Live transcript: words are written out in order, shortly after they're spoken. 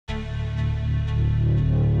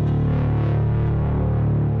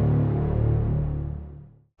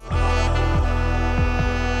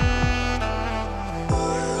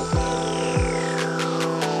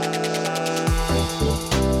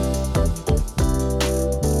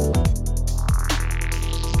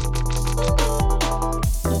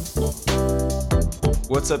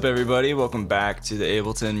What's up, everybody? Welcome back to the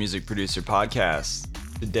Ableton Music Producer Podcast.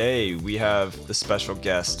 Today, we have the special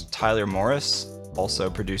guest, Tyler Morris, also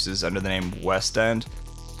produces under the name West End.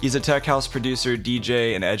 He's a tech house producer,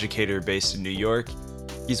 DJ, and educator based in New York.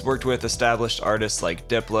 He's worked with established artists like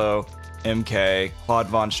Diplo, MK, Claude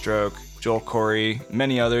Von Stroke, Joel Corey,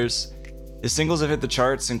 many others. His singles have hit the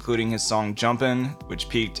charts, including his song Jumpin', which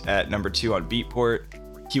peaked at number 2 on Beatport.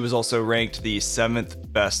 He was also ranked the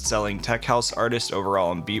 7th best-selling tech house artist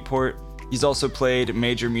overall on Beatport. He's also played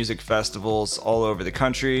major music festivals all over the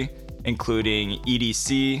country, including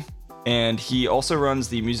EDC, and he also runs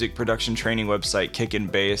the music production training website Kickin'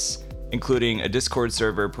 Bass, including a Discord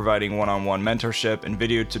server providing one-on-one mentorship and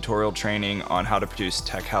video tutorial training on how to produce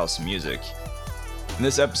tech house music. In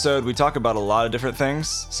this episode, we talk about a lot of different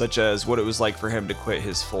things, such as what it was like for him to quit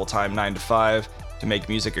his full-time 9-to-5 to make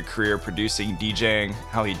music a career producing DJing,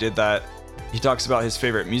 how he did that. He talks about his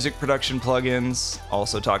favorite music production plugins,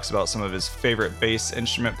 also talks about some of his favorite bass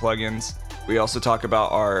instrument plugins. We also talk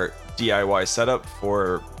about our DIY setup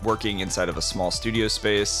for working inside of a small studio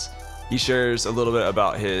space. He shares a little bit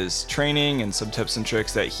about his training and some tips and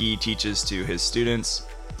tricks that he teaches to his students.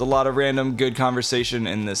 There's a lot of random good conversation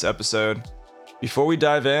in this episode. Before we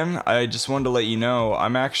dive in, I just wanted to let you know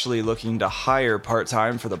I'm actually looking to hire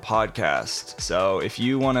part-time for the podcast. So if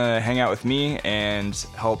you want to hang out with me and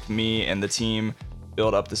help me and the team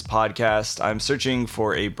build up this podcast, I'm searching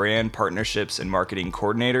for a brand partnerships and marketing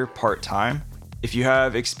coordinator part-time. If you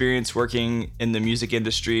have experience working in the music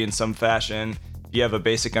industry in some fashion, if you have a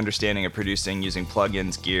basic understanding of producing using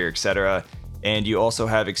plugins, gear, etc., and you also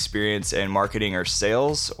have experience in marketing or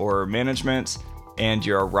sales or management, and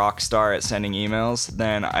you're a rock star at sending emails,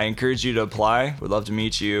 then I encourage you to apply. Would love to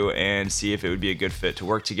meet you and see if it would be a good fit to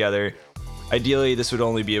work together. Ideally, this would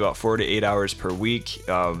only be about 4 to 8 hours per week,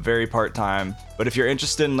 very part-time. But if you're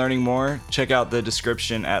interested in learning more, check out the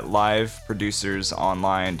description at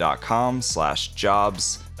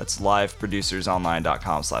liveproducersonline.com/jobs. That's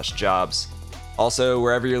liveproducersonline.com/jobs. Also,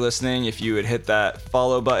 wherever you're listening, if you would hit that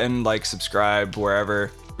follow button, like, subscribe,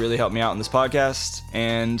 wherever, really help me out in this podcast.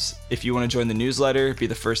 And if you want to join the newsletter, be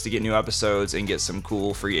the first to get new episodes and get some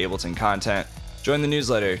cool free Ableton content, join the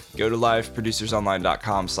newsletter. Go to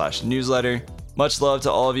liveproducersonline.com/newsletter. Much love to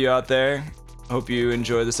all of you out there. Hope you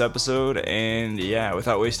enjoy this episode. And yeah,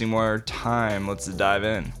 without wasting more time, let's dive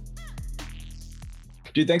in.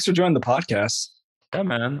 Dude, thanks for joining the podcast. Yeah,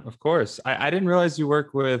 man, of course. I didn't realize you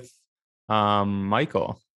work with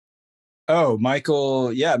Michael. Oh,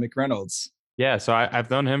 Michael, yeah, McReynolds. Yeah, so I've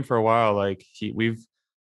known him for a while. Like I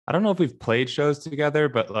don't know if we've played shows together,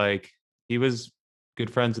 but like he was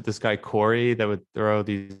good friends with this guy Corey that would throw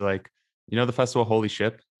these, like, the festival Holy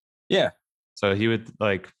Ship. Yeah. So he would,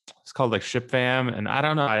 like, it's called like Ship Fam, and I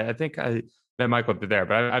don't know. I think I met Michael there,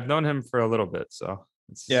 but I've known him for a little bit. So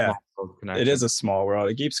it's yeah, it is a small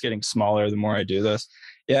world. It keeps getting smaller the more I do this.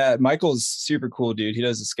 Yeah, Michael's super cool, dude. He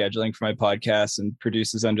does the scheduling for my podcast and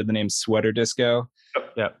produces under the name Sweater Disco.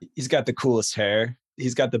 Yeah, he's got the coolest hair.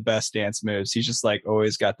 He's got the best dance moves. He's just like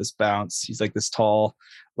always got this bounce. He's like this tall,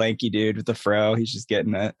 lanky dude with the fro. He's just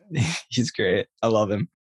getting it. He's great. I love him.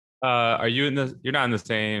 Are you you're not in the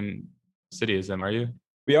same city as him, are you?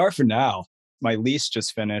 We are for now. My lease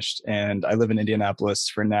just finished and I live in Indianapolis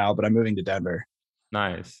for now, but I'm moving to Denver.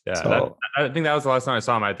 Nice. Yeah. So, I think that was the last time I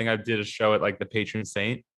saw him. I think I did a show at like the Patron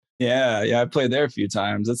Saint. Yeah. I played there a few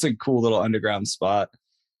times. That's a cool little underground spot.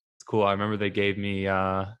 It's cool. I remember they gave me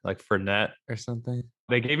like Fernet or something.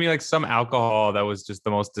 They gave me like some alcohol that was just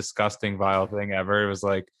the most disgusting, vile thing ever. It was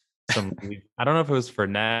like some, I don't know if it was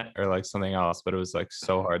Fernet or like something else, but it was like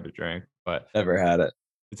so hard to drink. But never had it.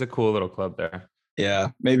 It's a cool little club there. Yeah,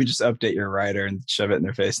 maybe just update your rider and shove it in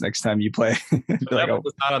their face next time you play. Like, it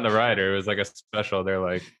was not on the rider. It was like a special. They're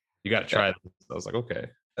like, you got to try this. I was like, okay.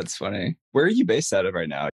 That's funny. Where are you based out of right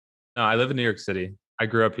now? No, I live in New York City. I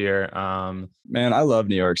grew up here. Man, I love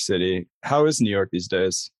New York City. How is New York these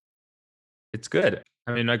days? It's good.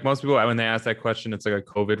 I mean, like most people, when they ask that question, it's like a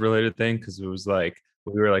COVID related thing because it was like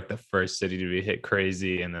we were like the first city to be hit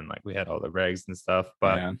crazy, and then like we had all the regs and stuff.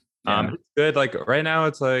 But it's good. Like right now,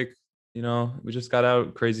 it's like, we just got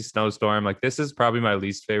out crazy snowstorm. Like this is probably my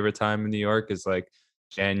least favorite time in New York is like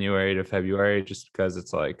January to February, just because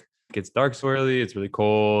it's like it gets dark so early. It's really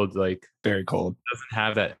cold, like very cold. It doesn't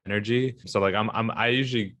have that energy. So like I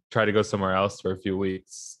usually try to go somewhere else for a few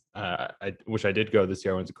weeks. Which I did go this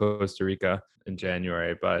year. I went to Costa Rica in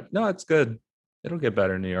January, but no, it's good. It'll get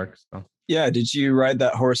better in New York. So yeah. Did you ride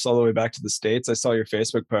that horse all the way back to the States? I saw your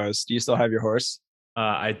Facebook post. Do you still have your horse?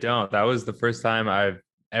 I don't. That was the first time I've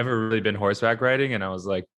ever really been horseback riding, and I was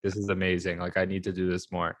like, this is amazing. Like I need to do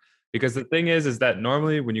this more, because the thing is that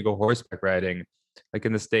normally when you go horseback riding, like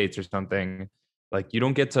in the States or something, like you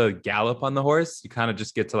don't get to gallop on the horse. You kind of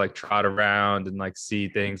just get to like trot around and like see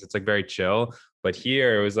things. It's like very chill. But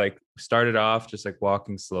here it was like started off just like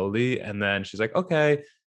walking slowly, and then she's like, okay,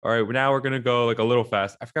 all right, now we're gonna go like a little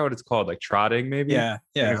fast. I forgot what it's called, like trotting maybe. Yeah,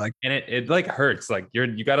 yeah, like, And it like hurts. Like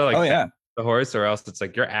you gotta like oh yeah, the horse, or else it's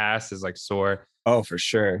like your ass is like sore. oh for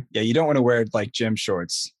sure. Yeah, you don't want to wear like gym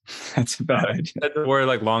shorts. That's a bad idea. I had to wear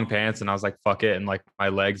like long pants, and I was like, fuck it, and like my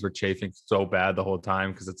legs were chafing so bad the whole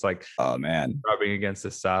time because it's like Oh man, rubbing against the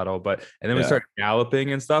saddle. But and then we yeah, started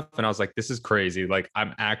galloping and stuff, and I was like, this is crazy. Like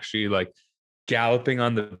I'm actually like galloping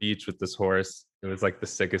on the beach with this horse. It was like the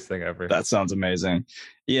sickest thing ever. that sounds amazing.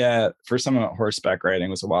 Yeah, first time I went horseback riding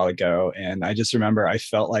was a while ago, and I just remember I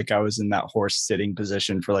felt like I was in that horse sitting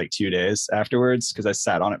position for like 2 days afterwards because I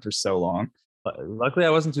sat on it for so long. Luckily, I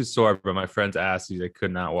wasn't too sore, but my friend's ass, he like,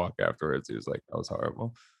 could not walk afterwards. He was like, that was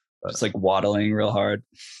horrible. But Just like waddling real hard.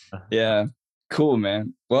 Yeah. Cool,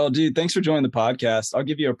 man. Well, dude, thanks for joining the podcast. I'll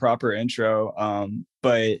give you a proper intro.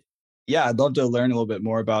 But yeah, I'd love to learn a little bit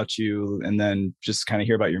more about you and then just kind of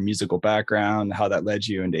hear about your musical background, how that led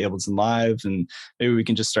you into Ableton Live. And maybe we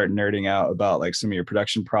can just start nerding out about like some of your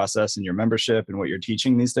production process and your membership and what you're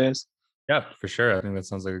teaching these days. yeah, for sure. I think that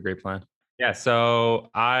sounds like a great plan. Yeah. So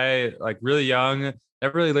I like really young,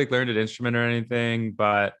 never really like learned an instrument or anything,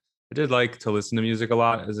 but I did like to listen to music a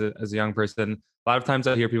lot as a young person. A lot of times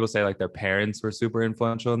I hear people say like their parents were super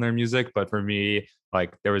influential in their music, but for me,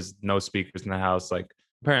 like there was no speakers in the house. Like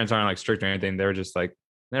parents aren't like strict or anything. They were just like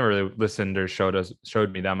never really listened or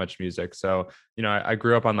showed me that much music. So, I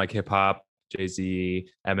grew up on like hip hop, Jay-Z,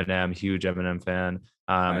 Eminem, huge Eminem fan.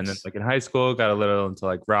 And then Nice. like in high school, got a little into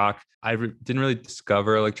like rock. Didn't really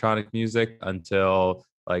discover electronic music until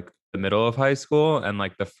like the middle of high school, and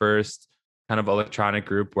like the first kind of electronic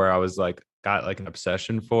group where I was like got like an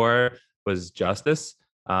obsession for was Justice.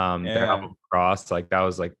 Their Yeah, album Cross, like that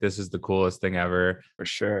was like this is the coolest thing ever. for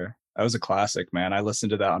sure. That was a classic, man. I listened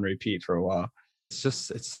to that on repeat for a while.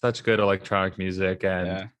 It's such good electronic music, and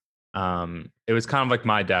Yeah. it was kind of like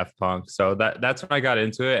my Daft Punk. So that's when I got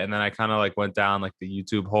into it, and then I kind of like went down like the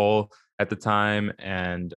YouTube hole at the time,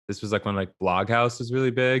 and this was like when like Bloghouse was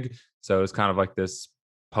really big. So it was kind of like this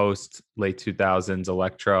post late 2000s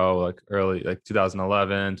electro, like early like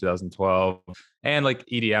 2011 2012, and like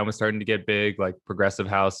EDM was starting to get big. Like progressive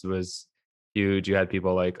house was huge. You had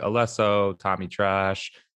people like Alesso, Tommy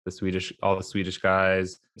Trash, all the Swedish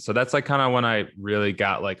guys. So that's like kind of when I really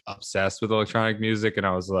got like obsessed with electronic music. And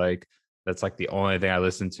I was like, that's like the only thing I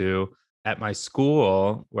listened to. At my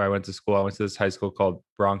school, where I went to school, I went to this high school called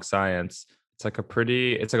Bronx Science. It's like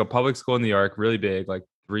a public school in New York, really big, like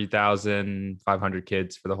 3,500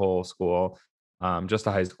 kids for the whole school, just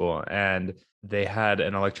a high school. And they had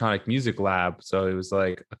an electronic music lab. So it was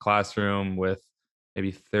like a classroom with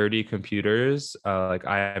maybe 30 computers, like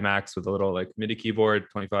iMacs with a little like MIDI keyboard,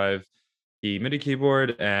 25 key MIDI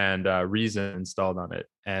keyboard, and Reason installed on it.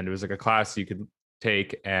 And it was like a class you could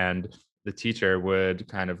take, and the teacher would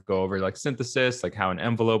kind of go over like synthesis, like how an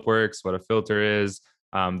envelope works, what a filter is.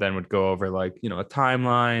 Then would go over like a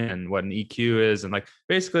timeline and what an EQ is, and like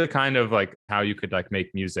basically kind of like how you could like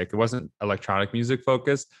make music. It wasn't electronic music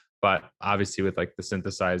focused, but obviously with like the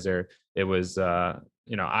synthesizer, it was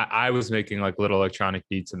I was making like little electronic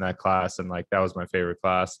beats in that class, and like that was my favorite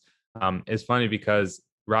class. It's funny because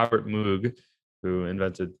Robert Moog, who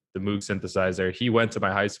invented the Moog synthesizer, he went to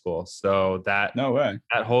my high school. So No way.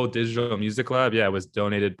 that whole digital music lab, yeah, was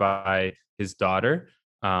donated by his daughter.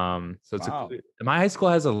 So Wow. my high school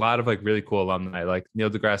has a lot of like really cool alumni. Like Neil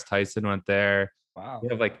deGrasse Tyson went there. Wow. We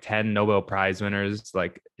have like 10 Nobel Prize winners.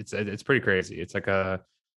 Like it's pretty crazy. It's like a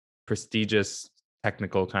prestigious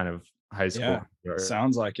technical kind of high school. Yeah.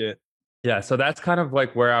 Sounds like it. Yeah, so that's kind of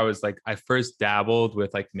like where I was like I first dabbled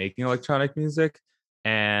with like making electronic music,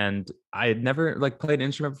 and I had never like played an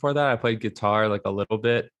instrument before that. I played guitar like a little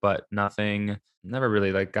bit, but nothing, never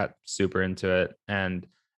really like got super into it. And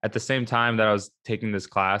at the same time that I was taking this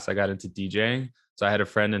class, I got into DJing. So I had a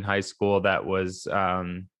friend in high school that was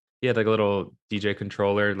he had like a little DJ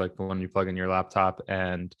controller, like the one you plug in your laptop.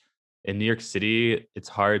 And in New York City, it's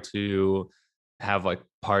hard to have like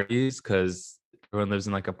parties because everyone lives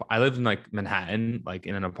in like I live in like Manhattan, like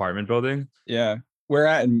in an apartment building. Yeah. We're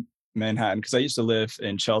at in Manhattan because I used to live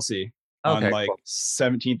in Chelsea on Okay, like cool.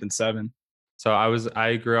 17th and 7. So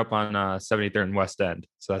I grew up on 73rd and West End.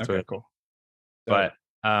 So that's Okay, where, cool. Dope. but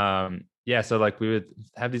yeah, so like we would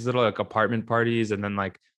have these little like apartment parties, and then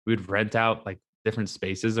like we would rent out like different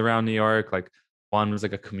spaces around New York. Like one was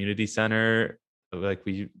like a community center. Like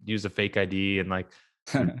we use a fake ID, and like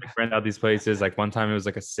we like, rent out these places. Like one time it was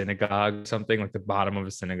like a synagogue or something, like the bottom of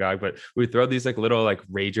a synagogue. But we throw these like little like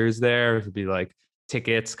ragers there. It would be like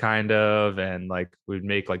tickets kind of, and like we'd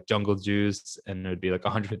make like jungle juice, and it would be like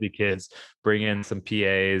 150 kids, bring in some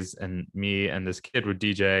PAs, and me and this kid would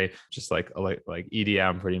DJ just like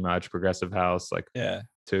EDM, pretty much progressive house, like Yeah.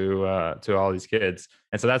 to all these kids.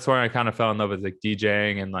 And so that's where I kind of fell in love with like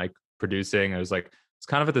DJing and like producing. It was like it's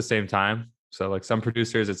kind of at the same time. So like some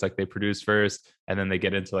producers, it's like they produce first and then they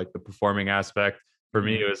get into like the performing aspect. For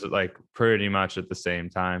me, it was like pretty much at the same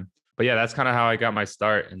time. But yeah, that's kind of how I got my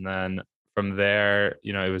start. And then from there,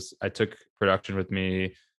 it was I took production with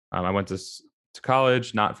me. I went to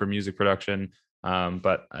college, not for music production,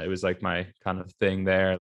 but it was like my kind of thing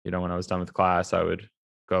there. When I was done with class, I would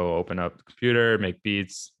go open up the computer, make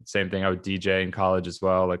beats. Same thing, I would DJ in college as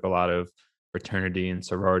well, like a lot of fraternity and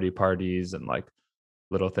sorority parties and like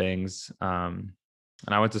little things.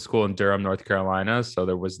 And I went to school in Durham, North Carolina. So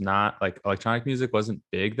there was not like electronic music wasn't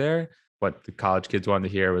big there. What the college kids wanted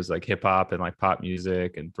to hear was like hip hop and like pop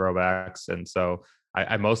music and throwbacks. And so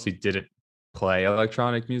I mostly didn't play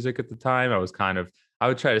electronic music at the time. I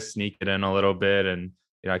would try to sneak it in a little bit, and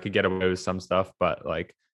I could get away with some stuff, but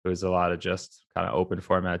like it was a lot of just kind of open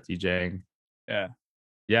format DJing. Yeah.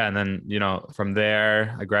 Yeah. And then, from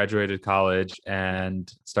there, I graduated college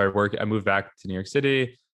and started working. I moved back to New York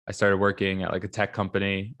City. I started working at like a tech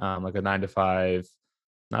company, like a 9 to 5,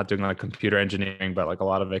 not doing like computer engineering, but like a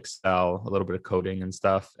lot of Excel, a little bit of coding and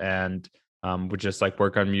stuff. And would just like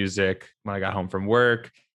work on music when I got home from work.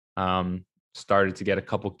 Started to get a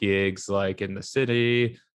couple gigs like in the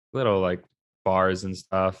city, little like bars and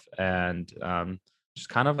stuff. And just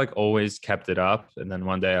kind of like always kept it up. And then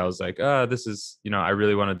one day I was like, this is, I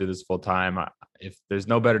really want to do this full time. If there's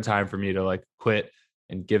no better time for me to like quit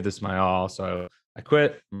and give this my all. So I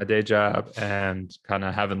quit my day job and kind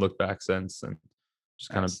of haven't looked back since, and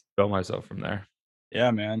just kind of built myself from there.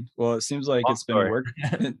 Yeah, man. Well, it seems like Long it's been story. work.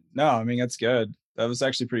 No, I mean, that's good. That was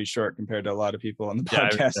actually pretty short compared to a lot of people on the Yeah, I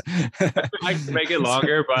podcast. like to make it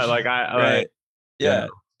longer, but like I like, Right. yeah,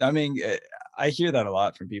 Yeah. I mean, I hear that a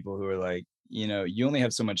lot from people who are like, you only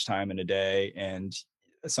have so much time in a day. And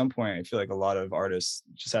at some point, I feel like a lot of artists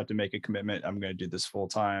just have to make a commitment. I'm going to do this full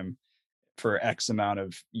time for X amount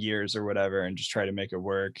of years or whatever, and just try to make it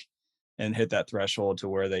work and hit that threshold to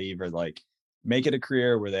where they either like make it a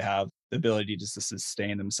career where they have the ability just to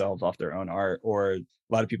sustain themselves off their own art, or a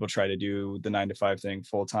lot of people try to do the 9 to 5 thing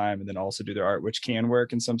full time and then also do their art, which can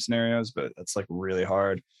work in some scenarios, but that's like really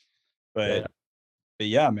hard. yeah. But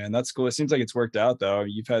yeah, man, that's cool. It seems like it's worked out though.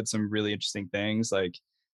 You've had some really interesting things, like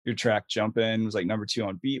your track Jumpin' was like number 2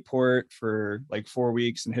 on Beatport for like 4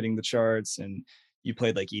 weeks and hitting the charts. And you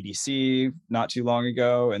played like EDC not too long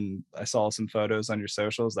ago. And I saw some photos on your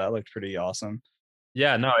socials. That looked pretty awesome.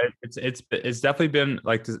 Yeah, no, it's definitely been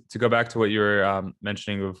like to go back to what you were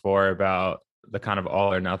mentioning before about the kind of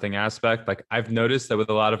all or nothing aspect. Like I've noticed that with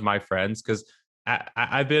a lot of my friends, because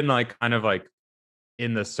I've been like kind of like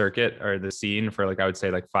in the circuit or the scene for like I would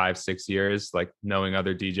say like 5 6 years, like knowing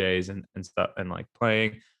other DJs and stuff and like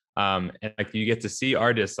playing. And like you get to see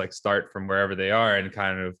artists like start from wherever they are and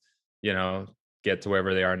kind of, you know, get to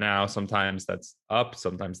wherever they are now. Sometimes that's up,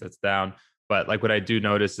 sometimes that's down. But like what I do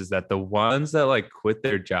notice is that the ones that like quit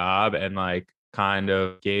their job and like kind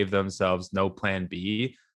of gave themselves no plan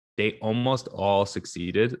B, they almost all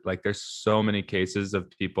succeeded. Like there's so many cases of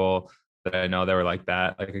people that I know that were like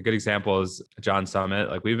that. Like a good example is John Summit.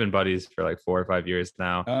 Like we've been buddies for like 4 or 5 years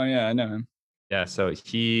now. Oh yeah, I know him. Yeah. So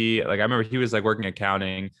I remember he was like working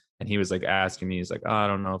accounting and he was like asking me, he's like, oh, I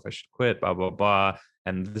don't know if I should quit, blah, blah, blah.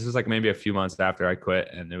 And this was like maybe a few months after I quit.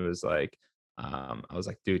 And it was like, I was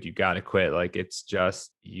like, dude, you got to quit. Like, it's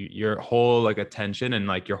just your whole like attention and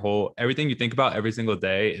like your whole, everything you think about every single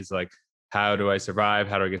day is like, how do I survive?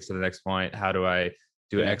 How do I get to the next point? How do I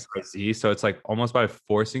do Yeah. X, Y, Z? So it's like almost by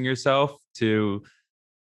forcing yourself to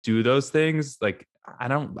do those things. Like, I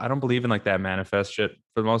don't believe in like that manifest shit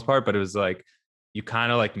for the most part, but it was like, you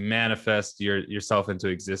kind of like manifest yourself into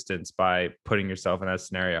existence by putting yourself in that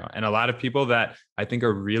scenario. And a lot of people that I think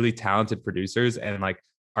are really talented producers and like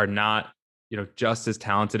are not, just as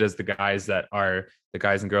talented as the guys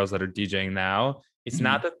and girls that are DJing now. It's Mhm.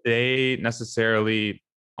 not that they necessarily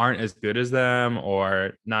aren't as good as them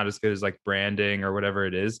or not as good as like branding or whatever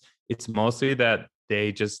it is. It's mostly that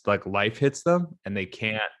they just like life hits them and they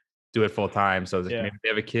can't do it full time. So it's like Yeah. maybe they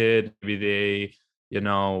have a kid, maybe they,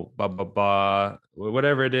 blah, blah, blah,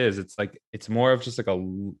 whatever it is. It's like, it's more of just like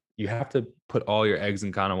you have to put all your eggs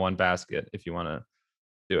in kind of one basket if you want to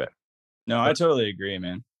do it. No, I But totally agree,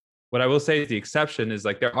 man. what I will say is the exception is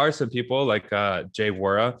like, there are some people like Jay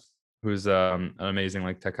Wara, who's an amazing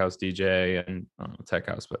like tech house DJ and I don't know, tech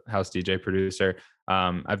house, but house DJ producer.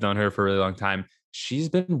 I've known her for a really long time. She's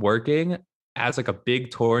been working as like a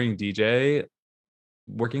big touring DJ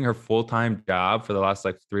working her full-time job for the last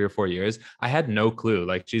like 3 or 4 years. I had no clue.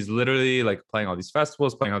 Like she's literally like playing all these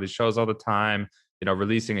festivals, playing all these shows all the time,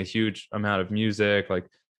 releasing a huge amount of music. Like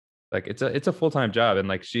it's a full-time job. And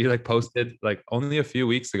like she like posted like only a few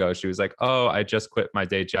weeks ago, she was like, "Oh, I just quit my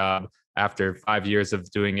day job after 5 years of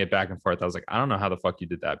doing it back and forth." I was like, I don't know how the fuck you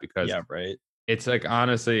did that, because Yeah, right. it's like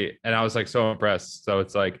honestly, and I was like so impressed. So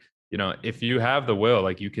it's like, if you have the will,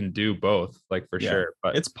 like you can do both, like for Yeah, sure.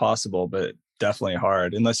 But it's possible, but definitely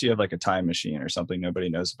hard unless you have like a time machine or something nobody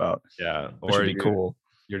knows about, yeah, which would or be cool.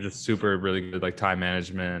 you're just super really good like time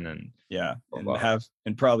management and Yeah, blah, and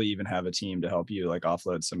blah. probably even have a team to help you like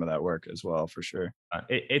offload some of that work as well, for sure.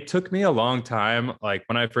 It took me a long time. Like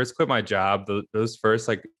when I first quit my job, those first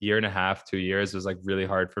like year and a half, 2 years was like really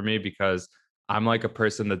hard for me, because I'm like a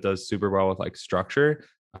person that does super well with like structure.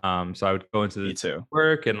 So I would go into Me the too.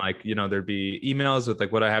 work and like, there'd be emails with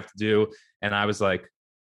like what I have to do. And I was like,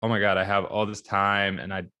 oh my God, I have all this time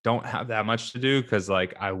and I don't have that much to do, because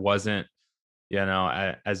like I wasn't,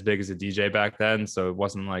 as big as a DJ back then. So it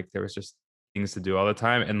wasn't like there was just things to do all the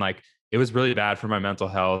time. And like it was really bad for my mental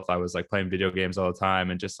health. I was like playing video games all the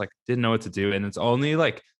time and just like didn't know what to do. And it's only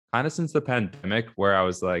like kind of since the pandemic where I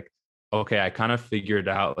was like, okay, I kind of figured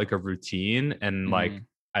out like a routine, and like Mhm.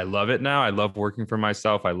 I love it now. I love working for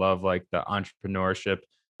myself. I love like the entrepreneurship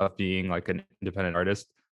of being like an independent artist.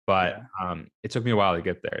 But Yeah. it took me a while to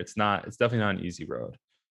get there. It's definitely not an easy road.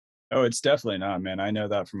 Oh, it's definitely not, man. I know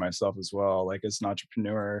that for myself as well. Like as an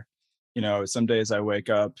entrepreneur, some days I wake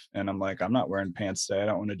up and I'm like, I'm not wearing pants today. I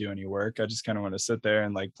don't want to do any work. I just kind of want to sit there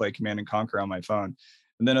and like play Command and Conquer on my phone.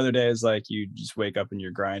 And then other days, like you just wake up and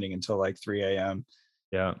you're grinding until like 3 a.m.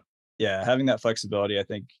 Yeah. Yeah, having that flexibility, I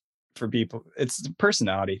think for people, it's a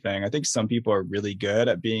personality thing. I think some people are really good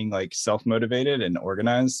at being like self-motivated and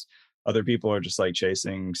organized. Other people are just like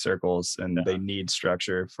chasing circles and they need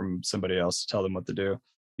structure from somebody else to tell them what to do.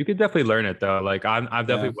 You could definitely learn it though. Like I Yeah.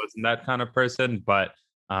 definitely wasn't that kind of person, but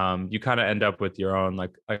you kind of end up with your own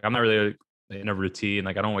like I'm not really in a routine.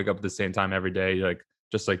 Like I don't wake up at the same time every day. Like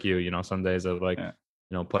just like you, some days I like,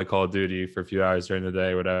 Yeah. play Call of Duty for a few hours during the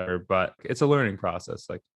day, whatever. But it's a learning process.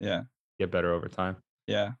 Like Yeah. get better over time.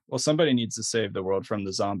 Yeah. Well, somebody needs to save the world from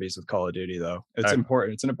the zombies with Call of Duty, though. It's Exactly.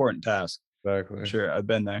 important. It's an important task. Exactly. Sure. I've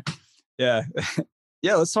been there. Yeah.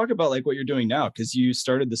 Yeah. Let's talk about like what you're doing now, because you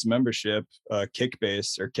started this membership,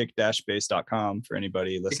 Kickbase or kick-base.com for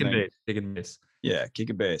anybody Taking listening. base, taking base. Yeah.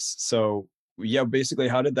 Kickbase. So, yeah, basically,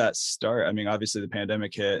 how did that start? I mean, obviously, the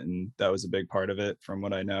pandemic hit and that was a big part of it from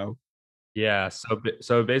what I know. Yeah,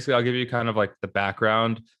 so basically, I'll give you kind of like the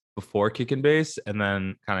background before Kick and Base, and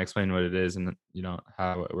then kind of explain what it is, and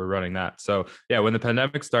how we're running that. So yeah, when the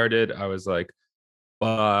pandemic started, I was like,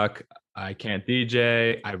 "Fuck, I can't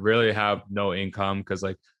DJ. I really have no income, because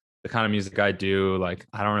like the kind of music I do, like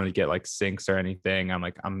I don't really get like syncs or anything.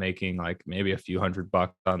 I'm making like maybe a few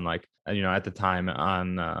 $100 on like at the time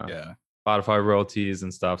on Yeah. Spotify royalties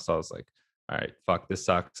and stuff. So I was like, all right, fuck, this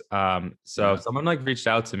sucks. So Yeah. someone like reached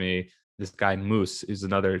out to me, this guy Moose, who's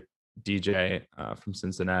another DJ from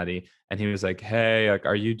Cincinnati, and he was like, "Hey, like,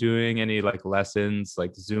 are you doing any like lessons,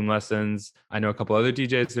 like Zoom lessons? I know a couple other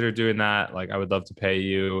DJs that are doing that. Like, I would love to pay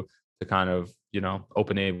you to kind of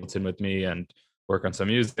open Ableton with me and work on some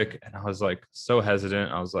music." And I was like so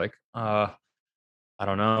hesitant. I was like, I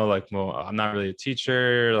don't know, like, well, I'm not really a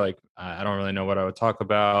teacher. Like, I don't really know what I would talk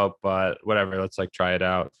about, but whatever, let's like try it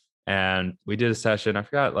out. And we did a session. I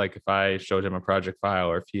forgot like if I showed him a project file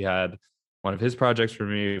or if he had one of his projects for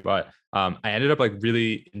me, but I ended up like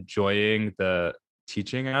really enjoying the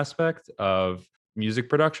teaching aspect of music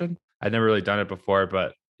production. I'd never really done it before,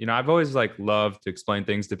 but I've always like loved to explain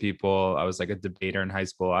things to people. I was like a debater in high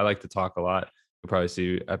school. I like to talk a lot. You'll probably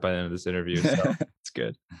see at by the end of this interview. So It's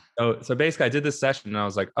good. so basically, I did this session and I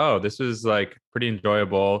was like, oh, this was like pretty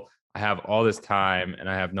enjoyable. I have all this time and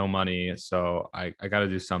I have no money, so I got to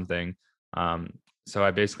do something. So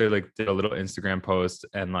I basically like did a little Instagram post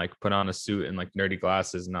and like put on a suit and like nerdy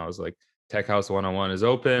glasses, and I was like, Tech House 101 is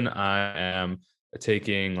open. I am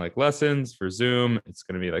taking like lessons for Zoom. It's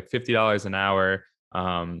going to be like $50 an hour.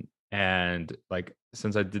 And like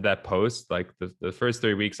since I did that post, like the first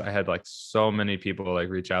 3 weeks, I had like so many people like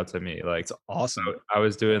reach out to me. Like It's awesome. I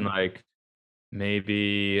was doing like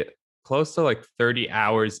maybe close to like 30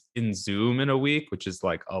 hours in Zoom in a week, which is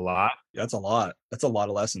like a lot. That's a lot. That's a lot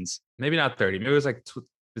of lessons. Maybe not 30, maybe it was like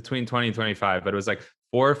between 20 and 25, but it was like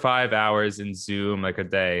 4 or 5 hours in Zoom like a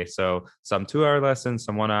day. So some 2 hour lessons,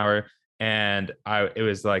 some 1 hour. And it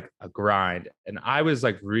was like a grind. And I was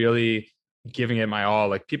like really giving it my all.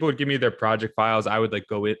 Like people would give me their project files. I would like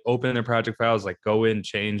go in, open their project files, like go in,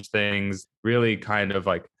 change things, really kind of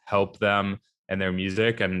like help them and their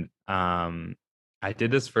music. And I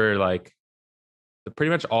did this for like pretty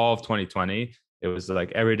much all of 2020. It was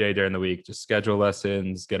like every day during the week, just schedule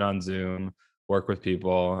lessons, get on Zoom, work with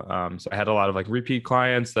people. So I had a lot of like repeat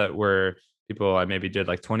clients that were people I maybe did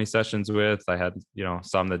like 20 sessions with. I had,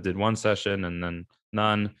 some that did one session and then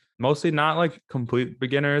none. Mostly not like complete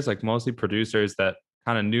beginners, like mostly producers that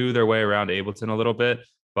kind of knew their way around Ableton a little bit,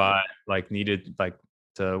 but like needed like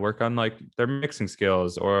to work on like their mixing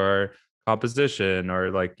skills or composition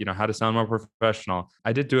or like, how to sound more professional.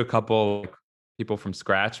 I did do a couple like people from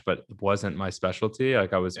scratch, but it wasn't my specialty.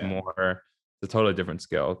 Like I was more a totally different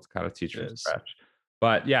skill to kind of teach from scratch.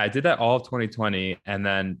 But yeah, I did that all of 2020. And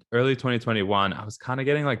then early 2021, I was kind of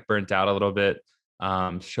getting like burnt out a little bit.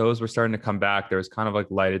 Shows were starting to come back. There was kind of like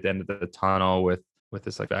light at the end of the tunnel with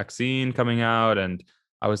this like vaccine coming out. And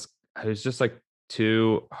I was just like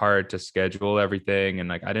too hard to schedule everything. And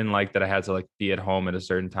like I didn't like that I had to like be at home at a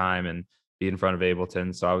certain time and be in front of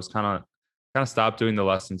Ableton. So I was kind of stopped doing the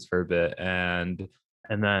lessons for a bit and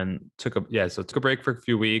then took a break for a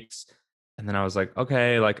few weeks. And then I was like,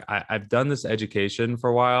 okay, like I've done this education for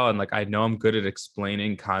a while and like I know I'm good at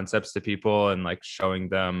explaining concepts to people and like showing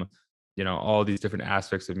them, all these different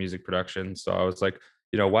aspects of music production. So I was like,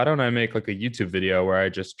 why don't I make like a YouTube video where I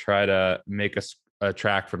just try to make a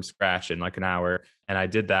track from scratch in like an hour? And I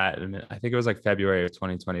did that. And I think it was like February of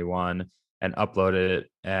 2021 and uploaded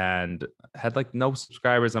it and had like no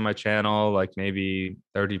subscribers on my channel, like maybe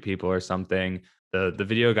 30 people or something. The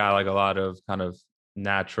video got like a lot of kind of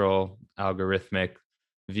natural algorithmic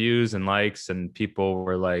views and likes, and people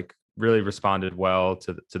were like really responded well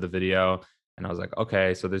to the video. And I was like,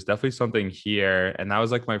 okay, so there's definitely something here. And that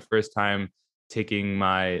was like my first time taking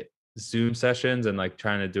my Zoom sessions and like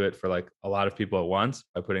trying to do it for like a lot of people at once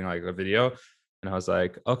by putting like a video. And I was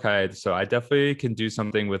like, okay, so I definitely can do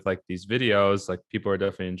something with like these videos. Like people are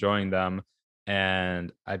definitely enjoying them.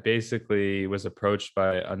 And I basically was approached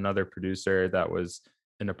by another producer that was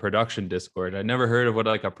in a production Discord. I never heard of what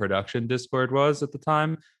like a production Discord was at the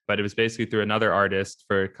time, but it was basically through another artist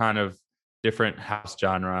for kind of different house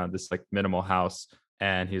genre, this like minimal house.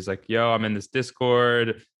 And he's like, yo, I'm in this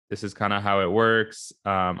Discord. This is kind of how it works.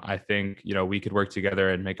 I think, we could work together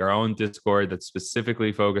and make our own Discord that's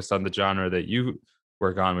specifically focused on the genre that you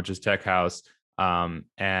work on, which is tech house.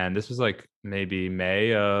 And this was like maybe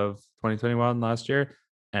May of 2021 last year.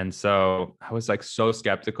 And so I was like so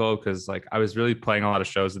skeptical because like I was really playing a lot of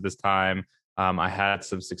shows at this time. I had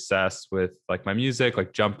some success with like my music,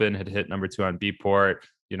 like Jumpin' had hit #2 on Beatport.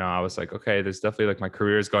 I was like, okay, there's definitely like my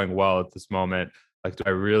career is going well at this moment. Like, do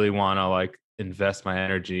I really want to like invest my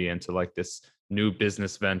energy into like this new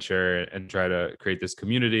business venture and try to create this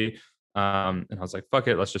community? And I was like, fuck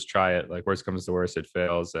it, let's just try it. Like, worst comes to worst, it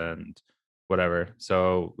fails and whatever.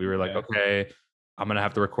 So we were like, okay, I'm gonna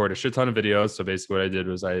have to record a shit ton of videos. So basically, what I did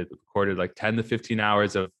was I recorded like 10 to 15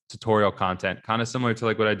 hours of tutorial content, kind of similar to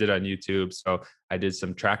like what I did on YouTube. So I did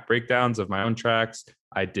some track breakdowns of my own tracks.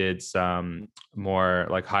 I did some more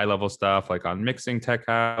like high level stuff, like on mixing tech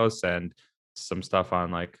house, and some stuff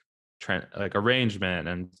on like like arrangement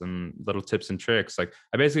and some little tips and tricks. Like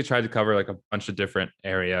I basically tried to cover like a bunch of different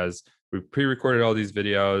areas. We pre-recorded all these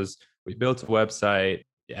videos. We built a website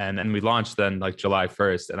and then we launched then like July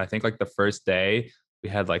 1st. And I think like the first day we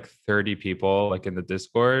had like 30 people like in the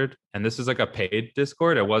Discord. And this is like a paid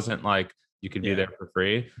Discord. It wasn't like you could be there for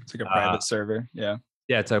free. It's like a private server. Yeah.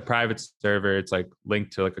 Yeah, it's a private server. It's like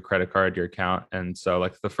linked to like a credit card, your account. And so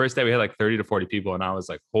like the first day we had like 30 to 40 people. And I was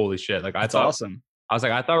like, holy shit. Like That's awesome. I was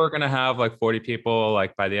like, I thought we are gonna have like 40 people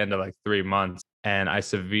like by the end of like 3 months. And I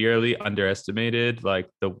severely underestimated like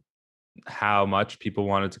how much people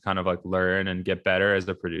wanted to kind of like learn and get better as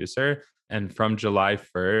a producer. And from July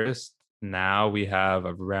 1st, now we have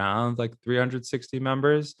around like 360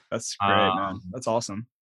 members. That's great, man. That's awesome.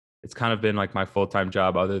 It's kind of been like my full-time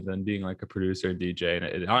job other than being like a producer and DJ.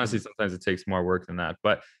 And honestly, sometimes it takes more work than that.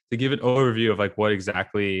 But to give an overview of like what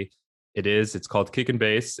exactly it is, it's called Kick and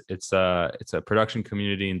Bass. It's a production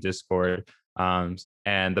community in Discord. And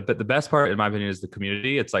the best part, in my opinion, is the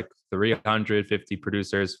community. It's like 350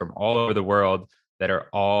 producers from all over the world that are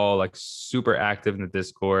all like super active in the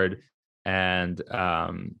Discord. And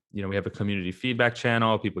we have a community feedback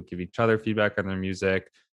channel. People give each other feedback on their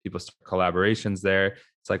music. People start collaborations there.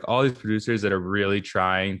 It's like all these producers that are really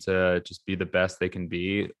trying to just be the best they can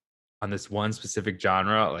be on this one specific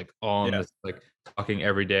genre, like all in this, like talking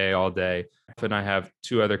every day, all day. And I have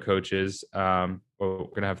 2 other coaches. Well, we're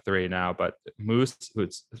gonna have 3 now, but Moose,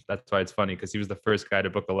 that's why it's funny because he was the first guy to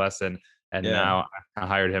book a lesson, and now I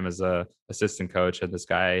hired him as a assistant coach. And this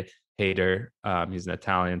guy Hader, he's an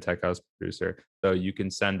Italian tech house producer. So you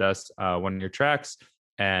can send us one of your tracks,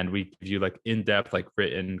 and we give you like in-depth, like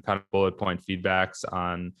written kind of bullet point feedbacks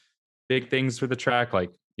on big things for the track.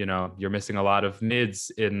 Like, you're missing a lot of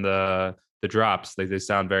mids in the drops, like they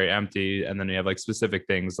sound very empty. And then you have like specific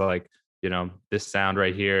things like, this sound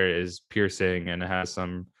right here is piercing and it has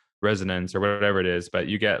some resonance or whatever it is. But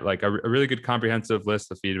you get like a really good comprehensive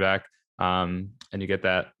list of feedback. And you get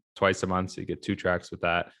that twice a month. So you get 2 tracks with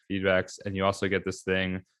that feedbacks. And you also get this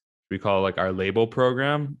thing we call like our label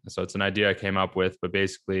program. So it's an idea I came up with, but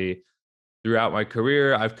basically throughout my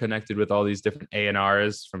career, I've connected with all these different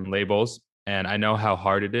A&Rs from labels, and I know how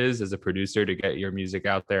hard it is as a producer to get your music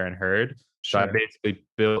out there and heard. So I basically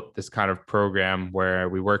built this kind of program where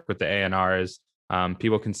we work with the A&Rs.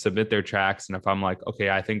 People can submit their tracks, and if I'm like, okay,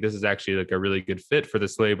 I think this is actually like a really good fit for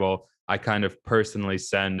this label, I kind of personally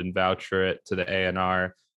send and vouch for it to the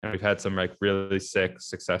A&R. And we've had some like really sick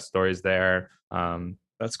success stories there.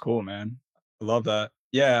 That's cool, man. I love that.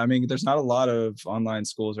 Yeah, I mean, there's not a lot of online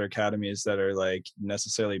schools or academies that are like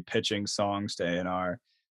necessarily pitching songs to A&R,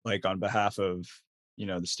 like on behalf of,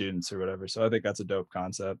 the students or whatever. So I think that's a dope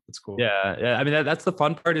concept. That's cool. Yeah. I mean, that's the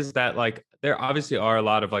fun part is that like there obviously are a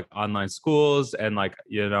lot of like online schools and like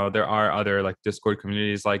there are other like Discord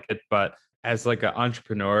communities like it, but as like an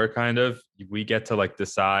entrepreneur, kind of, we get to like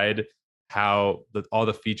decide how all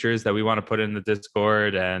the features that we want to put in the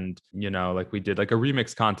Discord. And like we did like a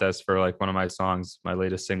remix contest for like one of my songs, my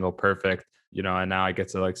latest single, Perfect. And now I get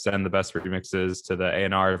to like send the best remixes to the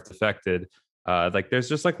A&R of Defected. Like there's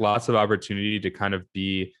just like lots of opportunity to kind of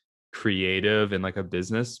be creative in like a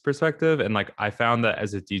business perspective. And like I found that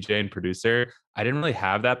as a DJ and producer, I didn't really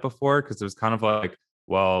have that before because it was kind of like,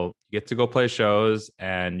 well, you get to go play shows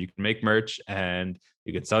and you can make merch and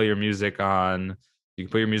you can sell your music on, you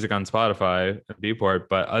can put your music on Spotify and Beatport.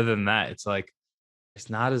 But other than that, it's like there's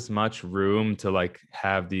not as much room to like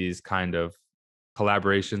have these kind of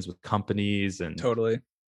collaborations with companies and Totally.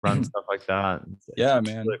 run stuff like that. Yeah,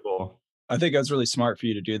 man. Really cool. I think that's really smart for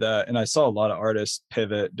you to do that. And I saw a lot of artists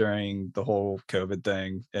pivot during the whole COVID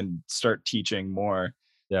thing and start teaching more.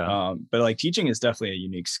 Yeah. But like teaching is definitely a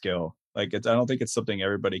unique skill. Like I don't think it's something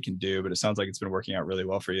everybody can do, but it sounds like it's been working out really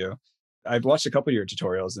well for you. I've watched a couple of your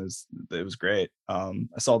tutorials and it was great. I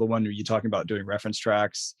saw the one where you talking about doing reference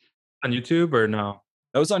tracks On YouTube or no?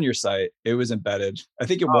 that was on your site. It was embedded. I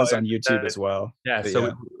think it Oh, was on YouTube as well. Yeah. But So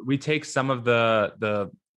yeah, we take some of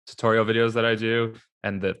the tutorial videos that I do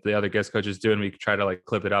and the other guest coaches do, and we try to like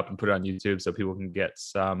clip it up and put it on YouTube so people can get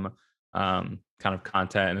some kind of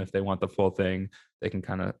content. And if they want the full thing, they can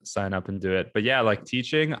kind of sign up and do it. But yeah, like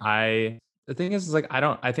teaching, the thing is like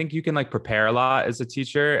I think you can like prepare a lot as a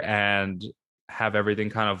teacher and have everything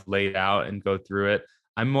kind of laid out and go through it.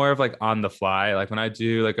 I'm more of like on the fly. Like when I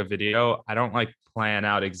do like a video, I don't like plan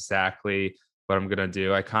out exactly what I'm gonna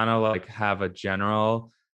do. I kind of like have a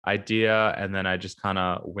general idea and then I just kind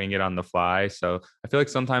of wing it on the fly. So I feel like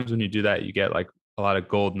sometimes when you do that, you get like a lot of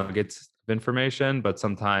gold nuggets of information, but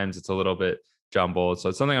sometimes it's a little bit jumbled. So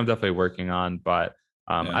it's something I'm definitely working on. But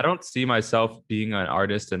yeah, I don't see myself being an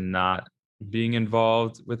artist and not being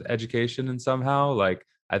involved with education and somehow. Like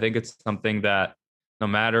I think it's something that no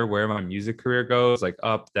matter where my music career goes, like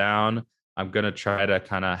up, down, I'm gonna try to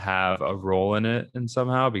kind of have a role in it and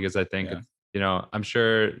somehow because I think yeah, it's, I'm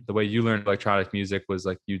sure the way you learned electronic music was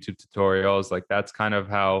like YouTube tutorials. Like that's kind of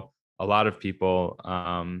how a lot of people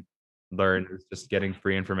learn is just getting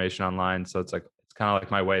free information online. So it's like it's kind of like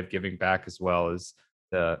my way of giving back as well as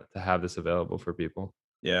to have this available for people.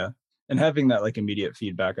 yeah. And having that like immediate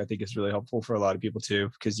feedback, I think is really helpful for a lot of people too,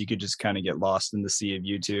 because you could just kind of get lost in the sea of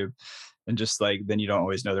YouTube and just like then you don't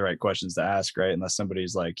always know the right questions to ask, right? Unless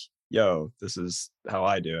somebody's like, yo, this is how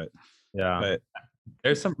I do it. Yeah. But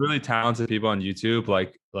There's some really talented people on YouTube,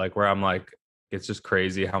 like where I'm like, it's just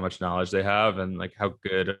crazy how much knowledge they have and like how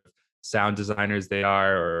good of sound designers they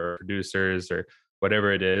are or producers or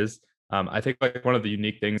whatever it is. I think like one of the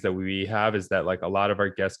unique things that we have is that like a lot of our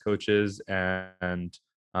guest coaches and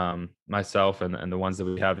myself and the ones that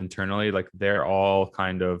we have internally, like they're all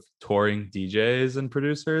kind of touring DJs and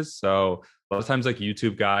producers. So a lot of times like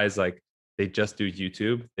YouTube guys, like they just do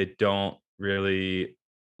YouTube. They don't really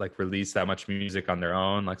like release that much music on their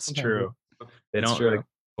own. Like it's sometimes true. they It's don't really true.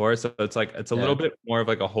 tour. So it's like it's a Yeah. little bit more of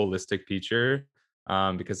like a holistic feature.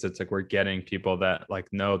 Because it's like we're getting people that like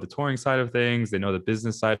know the touring side of things, they know the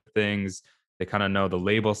business side of things, they kind of know the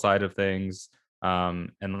label side of things. And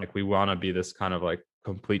like we want to be this kind of like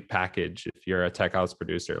complete package. If you're a tech house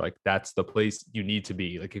producer, like that's the place you need to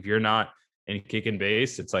be. Like if you're not in kick and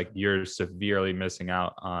bass, it's like you're severely missing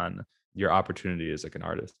out on your opportunity as like an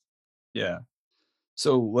artist. Yeah.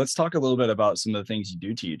 So let's talk a little bit about some of the things you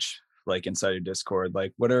do teach, like inside your Discord.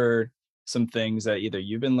 Like, what are some things that either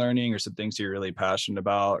you've been learning or some things you're really passionate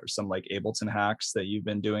about or some like Ableton hacks that you've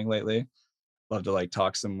been doing lately. Love to like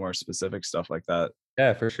talk some more specific stuff like that.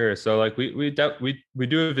 Yeah, for sure. So like we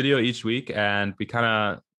do a video each week, and we kind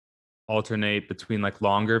of alternate between like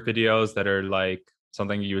longer videos that are like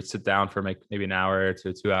something you would sit down for like maybe an hour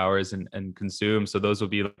to 2 hours and consume. So those will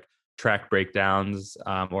be like track breakdowns,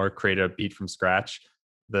 or create a beat from scratch.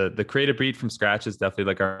 The create a beat from scratch is definitely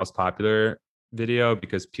like our most popular video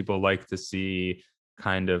because people like to see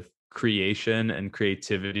kind of creation and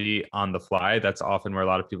creativity on the fly. That's often where a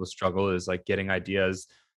lot of people struggle, is like getting ideas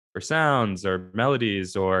for sounds or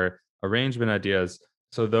melodies or arrangement ideas.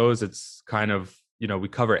 So those, it's kind of, we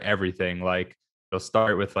cover everything. Like we'll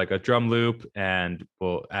start with like a drum loop, and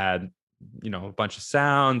we'll add, a bunch of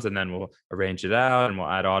sounds, and then we'll arrange it out, and we'll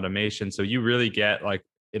add automation. So you really get like,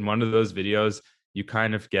 in one of those videos, you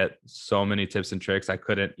kind of get so many tips and tricks. I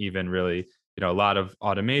couldn't even really, a lot of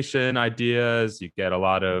automation ideas. You get a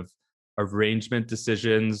lot of arrangement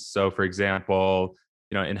decisions. So for example,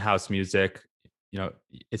 in house music,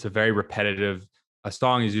 it's a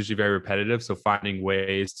song is usually very repetitive. So finding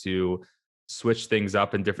ways to switch things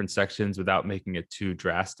up in different sections without making it too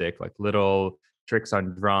drastic, like little tricks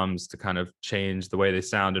on drums to kind of change the way they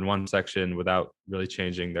sound in one section without really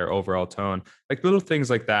changing their overall tone, like little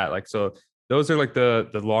things like that. Like, so those are like the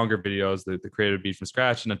longer videos, the creative beat from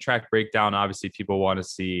scratch. And a track breakdown, obviously people want to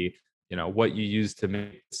see, what you use to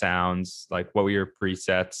make sounds, like what were your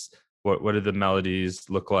presets, what did the melodies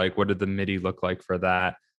look like, what did the MIDI look like for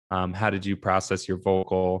that, how did you process your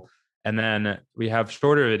vocal. And then we have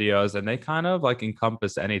shorter videos, and they kind of like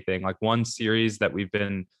encompass anything. Like one series that we've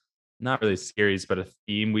been, not really series, but a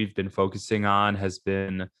theme we've been focusing on has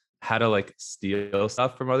been how to like steal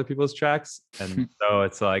stuff from other people's tracks. And so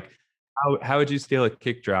it's like, how would you steal a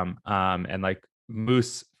kick drum? And like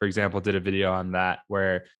Moose, for example, did a video on that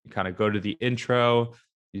where you kind of go to the intro,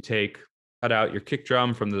 you cut out your kick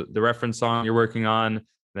drum from the reference song you're working on,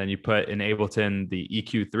 then you put in Ableton the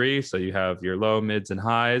EQ3, so you have your low, mids, and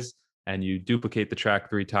highs, and you duplicate the track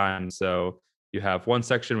 3 times. So you have one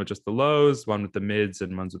section with just the lows, one with the mids,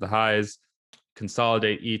 and ones with the highs.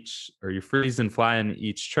 Consolidate each, or you freeze and fly in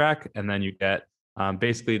each track, and then you get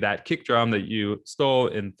basically that kick drum that you stole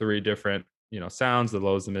in 3 different, sounds: the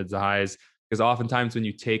lows, the mids, the highs. Because oftentimes when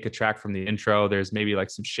you take a track from the intro, there's maybe like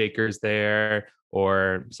some shakers there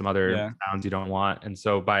or some other sounds you don't want. And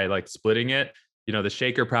so by like splitting it, the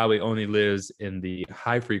shaker probably only lives in the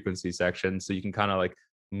high frequency section. So you can kind of like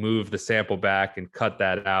move the sample back and cut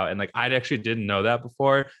that out. And like, I actually didn't know that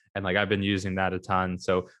before. And like, I've been using that a ton.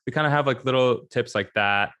 So we kind of have like little tips like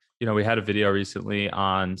that. We had a video recently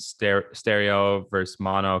on stereo versus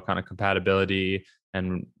mono kind of compatibility.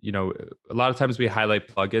 And, a lot of times we highlight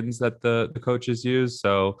plugins that the coaches use.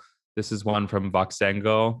 So this is one from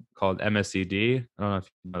Voxengo called MSED. I don't know if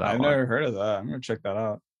you know that I've one. never heard of that. I'm gonna check that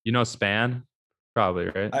out. Span? Probably,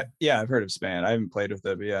 right? Yeah, I've heard of Span. I haven't played with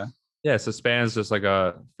it, but yeah. Yeah, so Span is just like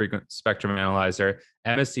a frequent spectrum analyzer.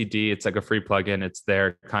 MSCD, it's like a free plugin. It's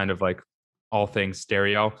their kind of like all things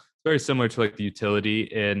stereo. It's very similar to like the utility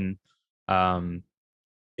in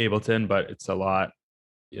Ableton, but it's a lot,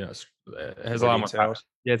 it has More a lot more power. detailed.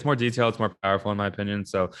 Yeah, it's more detailed. It's more powerful in my opinion.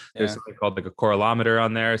 So there's something called like a corralometer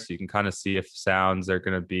on there. So you can kind of see if sounds are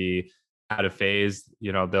going to be out of phase.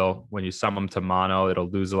 They'll, when you sum them to mono, it'll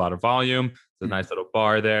lose a lot of volume. It's a nice little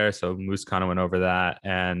bar there. So Moose kind of went over that.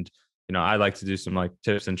 And, I like to do some like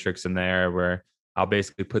tips and tricks in there where I'll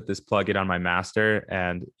basically put this plugin on my master.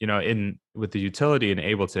 And, with the utility in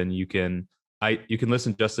Ableton, you can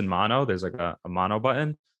listen just in mono. There's like a mono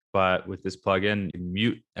button. But with this plugin, you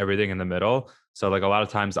mute everything in the middle. So like a lot of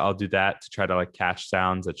times I'll do that to try to like catch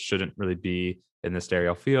sounds that shouldn't really be in the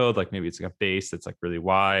stereo field. Like maybe it's like a bass that's like really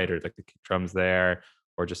wide, or like the kick drums there,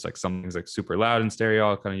 or just like something's like super loud in stereo.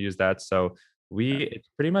 I'll kind of use that. So it's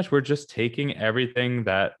pretty much, we're just taking everything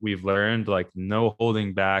that we've learned, like no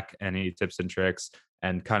holding back any tips and tricks,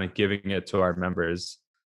 and kind of giving it to our members.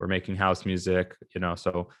 We're making house music,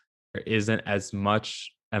 so there isn't as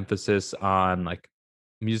much emphasis on like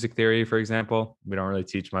music theory, for example. We don't really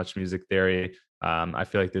teach much music theory. I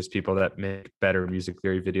feel like there's people that make better music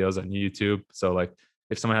theory videos on YouTube. So like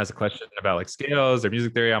if someone has a question about like scales or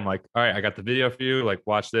music theory, I'm like, all right, I got the video for you. Like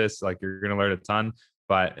watch this. Like you're gonna learn a ton.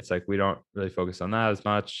 But it's like we don't really focus on that as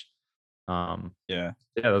much. Yeah,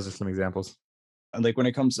 those are some examples. and like when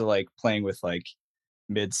it comes to like playing with like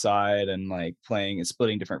mid side and like playing and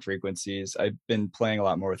splitting different frequencies, I've been playing a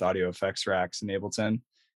lot more with audio effects racks in Ableton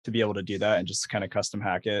to be able to do that and just kind of custom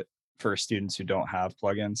hack it for students who don't have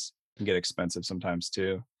plugins. It can get expensive sometimes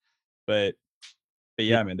too, but But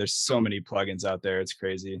yeah, man, there's so many plugins out there. It's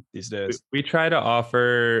crazy these days. We try to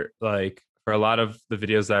offer like for a lot of the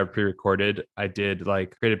videos that are pre-recorded, I did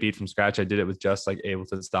like create a beat from scratch. I did it with just like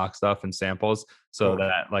Ableton stock stuff and samples, so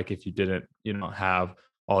that like if you didn't, have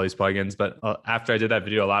all these plugins. But after I did that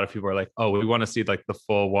video, a lot of people are like, "Oh, we want to see like the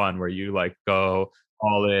full one where you like go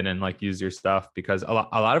all in and like use your stuff," because a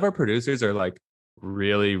lot of our producers are like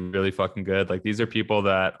really really fucking good. Like these are people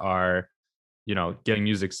that are getting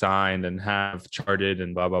music signed and have charted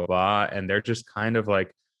and blah blah blah, and they're just kind of like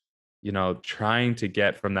trying to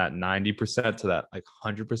get from that 90% to that like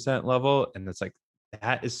 100% level. And it's like,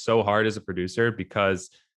 that is so hard as a producer because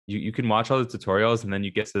you can watch all the tutorials and then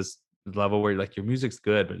you get to this level where like your music's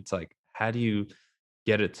good, but it's like, how do you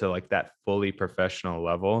get it to like that fully professional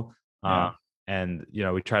level? Yeah. And,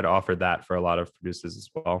 we try to offer that for a lot of producers as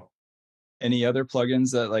well. Any other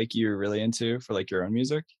plugins that like you're really into for like your own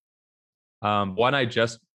music? One I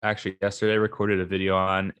just actually yesterday recorded a video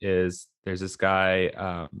on is there's this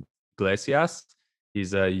guy, Glacias.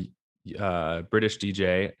 He's a British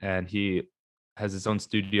DJ, and he has his own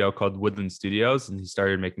studio called Woodland Studios, and he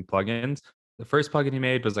started making plugins. The first plugin he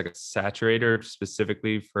made was like a saturator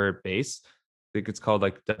specifically for bass. I think it's called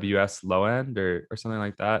like WS Low End or something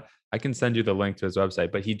like that. I can send you the link to his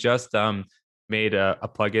website, but he just made a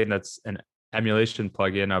plugin that's an emulation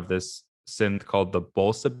plugin of this synth called the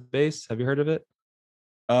Bolsa bass. Have you heard of it?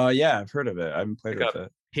 Yeah, I've heard of it. I haven't played Like with a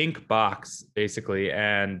it. pink box basically,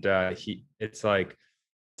 and it's like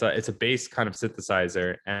it's a bass kind of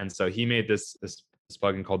synthesizer, and so he made this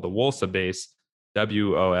plugin called the Wolsa bass,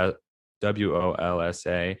 WOLSA,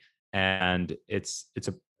 and it's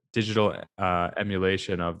a digital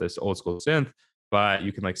emulation of this old school synth, but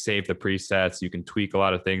you can like save the presets, you can tweak a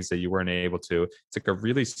lot of things that you weren't able to. It's like a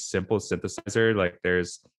really simple synthesizer. Like they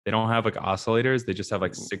don't have like oscillators, they just have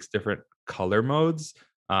like 6 different color modes.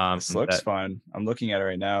 This looks fun. I'm looking at it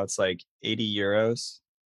right now. It's like 80 euros.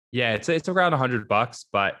 Yeah, it's around $100,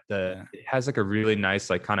 but it has like a really nice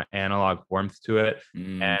like kind of analog warmth to it,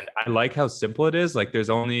 and I like how simple it is. Like there's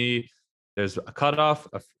a cutoff,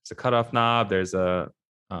 it's a cutoff knob. There's a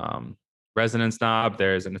resonance knob.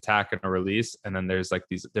 There's an attack and a release, and then there's like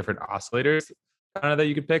these different oscillators kind of that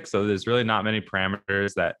you can pick. So there's really not many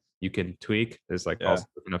parameters that you can tweak. There's like also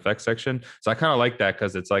an effects section. So I kind of like that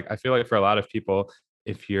because it's like I feel like for a lot of people,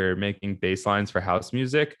 if you're making bass lines for house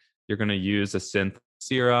music, you're going to use a synth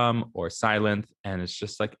Serum or Sylenth, and it's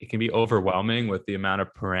just like it can be overwhelming with the amount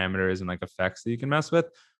of parameters and like effects that you can mess with.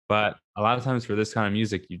 But a lot of times for this kind of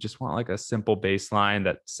music, you just want like a simple bass line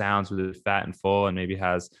that sounds really fat and full and maybe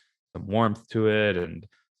has some warmth to it and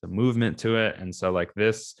some movement to it. And so like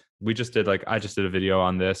this, I just did a video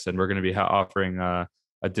on this, and we're going to be offering a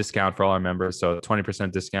discount for all our members. So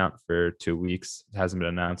 20% discount for 2 weeks. It hasn't been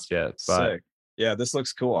announced yet, but sick. Yeah, this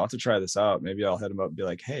looks cool. I'll have to try this out. Maybe I'll hit him up and be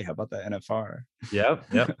like, "Hey, how about that NFR?" Yep.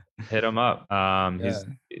 Hit him up. He's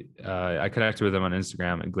I connected with him on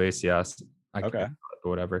Instagram at Glacias. Okay. Or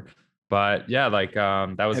whatever. But yeah, like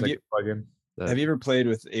that was have like a plugin. Have you ever played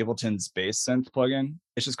with Ableton's bass synth plugin?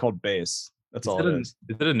 It's just called Bass. That's all it is.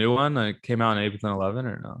 Is it a new one that came out in Ableton 11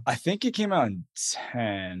 or no? I think it came out in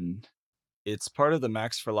 10. It's part of the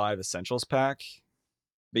Max for Live Essentials pack.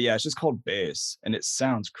 But yeah, it's just called Bass, and it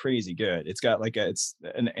sounds crazy good. It's got like it's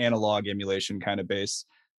an analog emulation kind of bass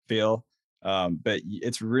feel, but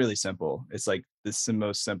it's really simple. It's like the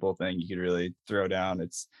most simple thing you could really throw down.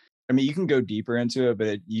 I mean, you can go deeper into it,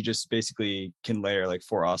 but you just basically can layer like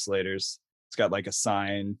 4 oscillators. It's got like a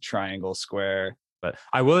sine, triangle, square. But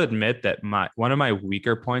I will admit that one of my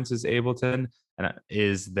weaker points is Ableton, and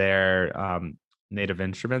is their native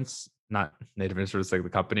instruments. Not native instruments like the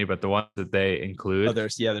company, but the ones that they include. Their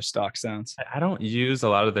stock sounds. I don't use a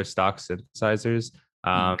lot of their stock synthesizers.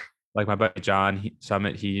 Like my buddy John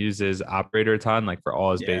Summit, he uses Operator a ton, like for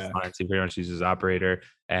all his bass lines. He pretty much uses Operator,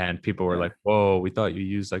 and people were like, "Whoa, we thought you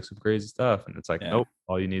used like some crazy stuff," and it's like, nope,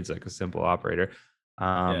 all you need is like a simple Operator.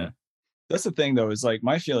 That's the thing, though, is like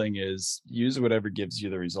my feeling is use whatever gives you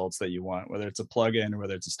the results that you want, whether it's a plugin or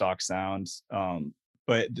whether it's a stock sound.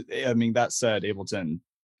 But I mean, that said, Ableton,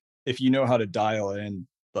 if you know how to dial in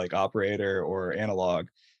like Operator or analog,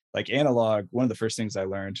 like analog, one of the first things I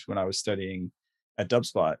learned when I was studying at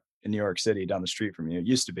Dubspot in New York City down the street from you, it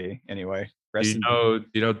used to be anyway. Do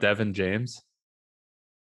you know Devin James?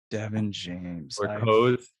 Devin James. Or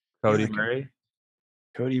Cody Murray?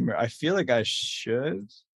 Cody Murray. I feel like I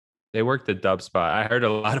should. They worked at Dubspot. I heard a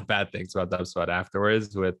lot of bad things about Dubspot afterwards.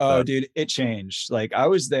 Dude, it changed. Like I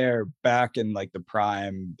was there back in like the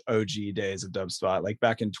prime OG days of Dubspot, like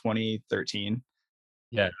back in 2013.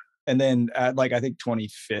 Yeah. And then at like I think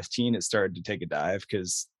 2015, it started to take a dive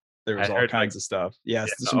because there was I all heard like kinds of stuff. Yes,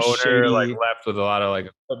 yeah, some the owner like shady. left with a lot of like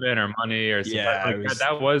equipment or money or some, Yeah, like it was.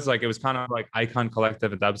 that was like it was kind of like Icon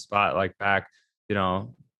Collective and Dubspot like back, you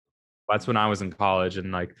know, that's when I was in college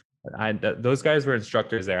and like those guys were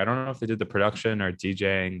instructors there. I don't know if they did the production or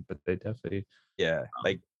DJing, but they definitely Yeah,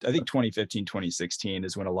 like I think 2015, 2016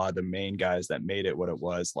 is when a lot of the main guys that made it what it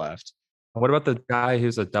was left. What about the guy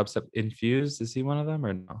who's a dubstep infused? Is he one of them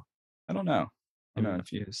or no? I don't know. I'm Um, not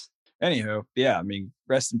infused. Anywho, yeah, I mean,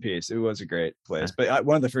 rest in peace. It was a great place. yeah. But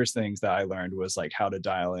one of the first things that I learned was like how to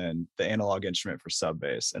dial in the analog instrument for sub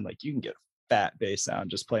bass, and like you can get a fat bass sound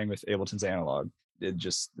just playing with Ableton's analog.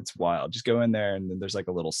 It's wild. Just go in there and then there's like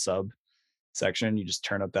a little sub section. You just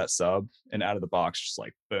turn up that sub and out of the box, just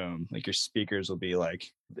like boom, like your speakers will be like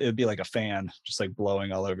it'd be like a fan, just like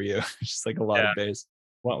blowing all over you. Just like a lot Yeah. of bass.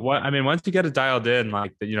 What I mean, once you get it dialed in,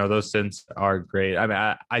 like those synths are great. I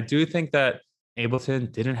mean, I do think that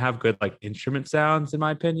Ableton didn't have good like instrument sounds in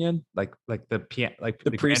my opinion. Like the piano, like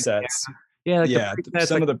The the grand piano. presets. Yeah, like Yeah, the presets,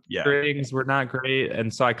 some like of the yeah. strings were not great,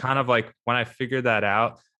 and so I kind of like when I figured that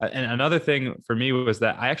out. And another thing for me was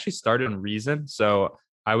that I actually started on Reason, so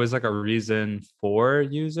I was like a Reason 4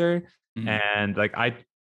 user, Mhm. and like I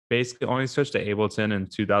basically only switched to Ableton in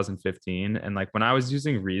 2015. And like when I was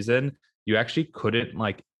using Reason, you actually couldn't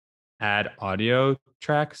like add audio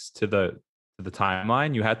tracks to the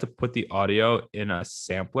timeline. You had to put the audio in a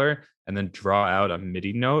sampler and then draw out a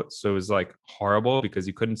MIDI note. So it was like horrible because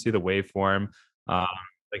you couldn't see the waveform. Um,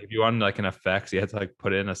 like if you wanted like an effects, you had to like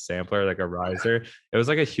put it in a sampler, like a riser. It was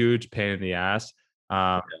like a huge pain in the ass.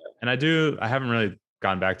 Um, and I haven't really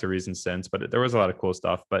gone back to Reason since, but there was a lot of cool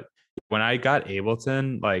stuff. But when I got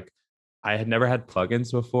Ableton, like I had never had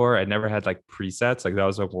plugins before. I never had like presets. Like that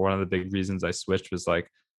was like one of the big reasons I switched was like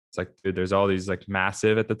it's like, dude, there's all these like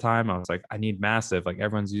Massive at the time. I was like, I need Massive. Like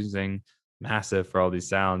everyone's using Massive for all these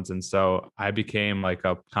sounds. And so I became like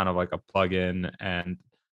a kind of like a plugin and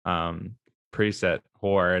um preset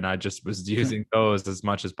whore. And I just was using those as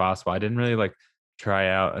much as possible. I didn't really like try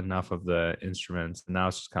out enough of the instruments. And now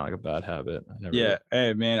it's just kind of like a bad habit. I never really. Yeah.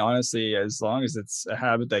 Hey man, honestly, as long as it's a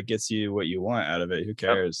habit that gets you what you want out of it, who Yep,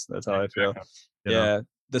 cares? That's how I feel. exactly. You know, Yeah.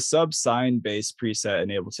 The sub sign bass preset in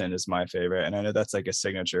Ableton is my favorite. And I know that's like a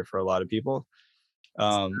signature for a lot of people.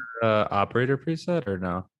 Um, operator preset or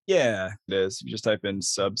no? yeah, it is. You just type in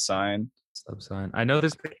sub sign. Sub sign. I know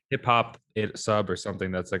there's like hip hop sub or something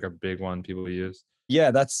that's like a big one people use.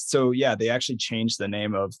 Yeah, that's so yeah, they actually changed the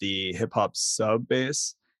name of the hip hop sub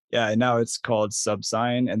bass. Yeah, and now it's called sub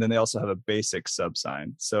sign. And then they also have a basic sub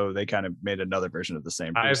sign. So they kind of made another version of the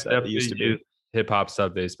same I've preset. It used definitely to be. used hip hop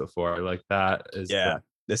sub bass before. Like that is Yeah.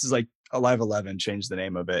 This is like Alive 11 changed the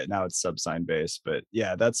name of it. Now it's Subsign bass. But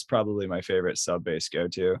yeah, that's probably my favorite sub bass go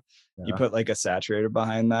to. You yeah. put like a saturator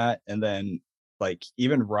behind that and then like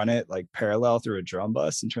even run it like parallel through a drum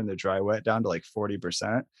bus and turn the dry wet down to like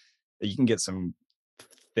 40%. You can get some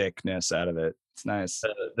thickness out of it. It's nice.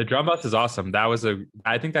 The drum bus is awesome. That was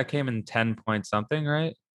I think that came in 10 point something,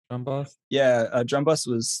 right? Drum bus. Yeah, drum bus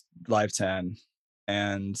was live 10.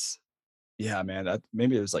 And yeah, man,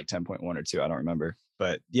 maybe it was like 10.1 or 2. I don't remember.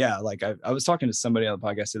 But yeah, like I was talking to somebody on the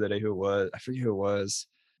podcast the other day who it was, I forget who it was.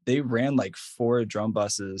 They ran like 4 drum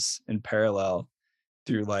buses in parallel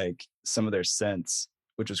through like some of their synths,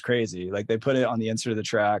 which was crazy. Like they put it on the insert of the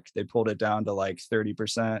track, they pulled it down to like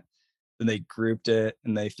 30%, then they grouped it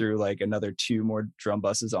and they threw like another 2 more drum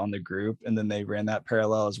buses on the group. And then they ran that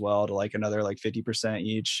parallel as well to like another like 50%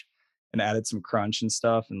 each and added some crunch and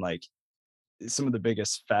stuff. And like some of the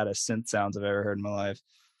biggest, fattest synth sounds I've ever heard in my life.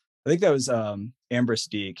 I think that was Ambrose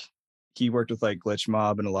Deek. He worked with like Glitch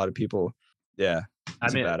Mob and a lot of people. Yeah, he's I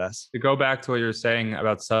mean, a badass. to go back to what you were saying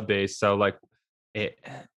about sub bass, so like it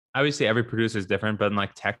obviously every producer is different, but in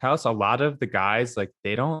like tech house, a lot of the guys like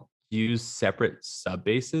they don't use separate sub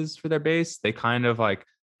basses for their bass. They kind of like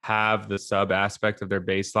have the sub aspect of their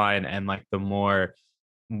bass line and like the more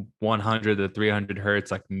 100 to 300 hertz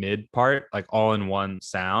like mid part like all in one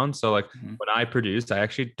sound. So like when I produce, I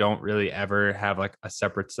actually don't really ever have like a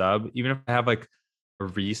separate sub. Even if I have like a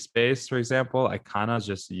Reese bass, for example, I kind of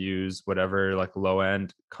just use whatever like low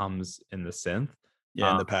end comes in the synth.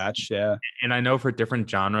 Yeah, in the patch. Yeah. And I know for different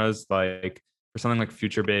genres, like for something like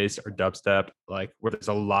future bass or dubstep, like where there's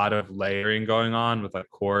a lot of layering going on with like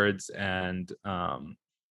chords and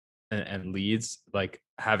leads, like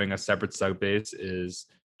having a separate sub bass is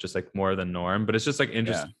just like more the norm. But it's just like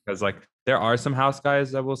interesting because like there are some house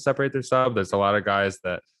guys that will separate their sub. There's a lot of guys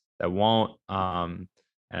that won't.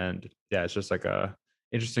 And yeah, it's just like a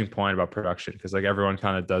interesting point about production because like everyone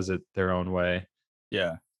kind of does it their own way.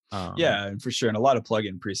 Yeah. Yeah, and for sure. And a lot of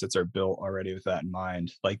plugin presets are built already with that in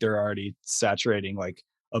mind. Like they're already saturating like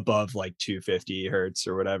above like 250 hertz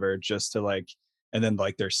or whatever, just to like, and then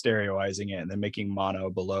like they're stereoizing it and then making mono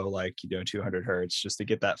below like 200 hertz just to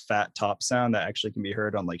get that fat top sound that actually can be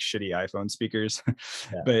heard on like shitty iPhone speakers.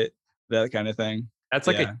 Yeah. But that kind of thing. That's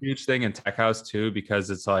like a Yeah. huge thing in tech house too, because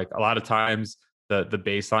it's like a lot of times the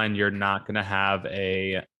bass line, you're not gonna have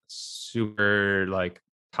a super like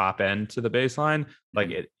top end to the bass line. Like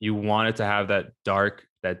Mhm. you want it to have that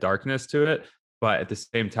darkness to it. But at the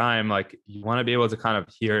same time, like you want to be able to kind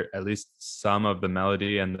of hear at least some of the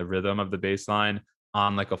melody and the rhythm of the bass line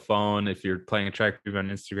on like a phone if you're playing a track on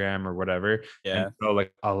Instagram or whatever. And Yeah. so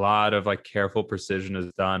like a lot of like careful precision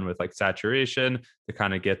is done with like saturation to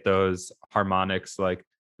kind of get those harmonics like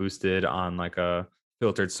boosted on like a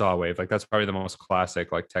filtered saw wave. Like that's probably the most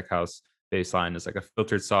classic like tech house bass line is like a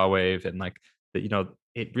filtered saw wave. And like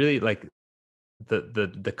it really like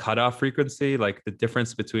the cutoff frequency, like the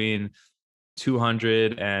difference between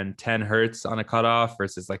 210 hertz on a cutoff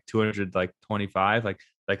versus like 200 like 25, like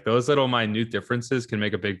those little minute differences can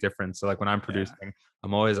make a big difference. So like when I'm Yeah. producing,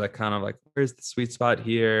 I'm always like kind of like, where's the sweet spot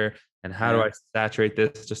here and how do Yeah. I saturate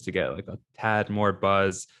this just to get like a tad more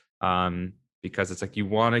buzz. Because it's like you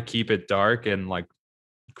want to keep it dark and like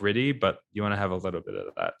gritty, but you want to have a little bit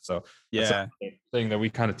of that. So that's Yeah. a thing that we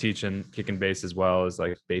kind of teach in kick and bass as well, is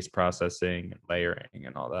like bass processing and layering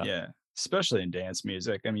and all that. Yeah. Especially in dance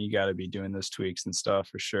music. I mean, you got to be doing those tweaks and stuff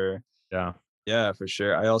for sure. Yeah. Yeah, for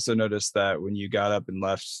sure. I also noticed that when you got up and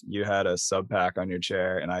left, you had a sub pack on your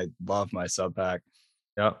chair, and I love my sub pack.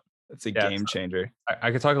 Yep. It's a Yeah. game changer.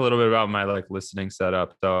 I could talk a little bit about my like listening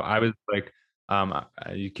setup. So I was like,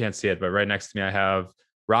 you can't see it, but right next to me I have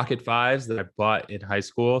Rocket Fives that I bought in high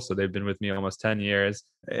school. So they've been with me almost 10 years.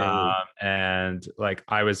 Hey, And like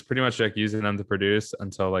I was pretty much like using them to produce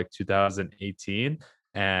until like 2018.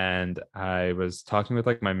 And I was talking with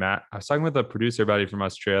like I was talking with a producer buddy from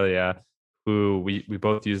Australia who we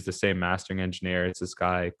both use the same mastering engineer. It's this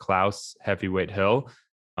guy, Klaus Heavyweight Hill.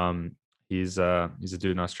 Um, he's a dude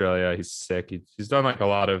in Australia. He's sick. He's done like a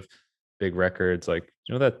lot of big records. Like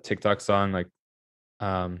that TikTok song like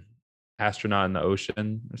um astronaut in the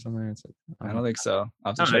ocean or something. It's like I don't think so.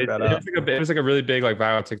 I'll have I to don't know. check that out. It was like a really big like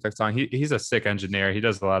viral TikTok song. He's a sick engineer. He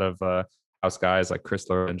does a lot of house guys like Chris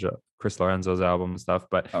Lorenzo's album and stuff.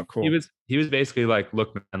 But Oh, he cool. was he was basically like,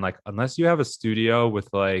 look, man, like unless you have a studio with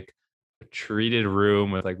like a treated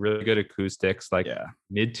room with like really good acoustics, like Yeah.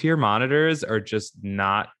 mid-tier monitors are just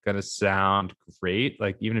not gonna sound great.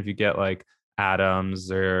 Like even if you get like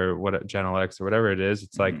Adams or what Genelex or whatever it is,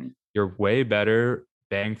 it's like Mhm. you're way better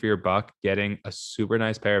bang for your buck getting a super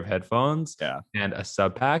nice pair of headphones Yeah. and a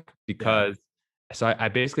sub pack. Yeah. Because so I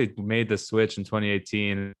basically made the switch in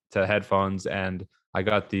 2018 to headphones, and I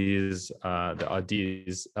got these the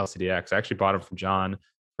Audeze LCDX. I actually bought them from John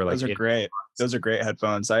for like Those are great. Those are great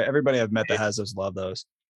headphones. Everybody I've met that has those love those.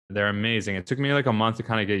 they're amazing. It took me like a month to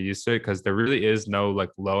kind of get used to it because there really is no like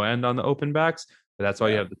low end on the open backs, but that's why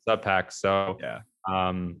you Yeah. have the sub pack. So Yeah.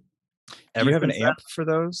 um Do ever you have an since then, amp for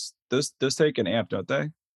those? Those take an amp, don't they?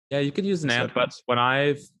 yeah, you could use an Those amp, but headphones. when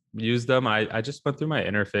I've used them, I just went through my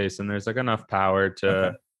interface and there's like enough power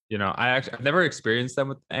Okay. to, I've never experienced them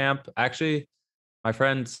with the amp. Actually, my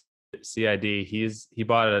friend CID, he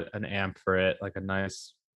bought an amp for it, like a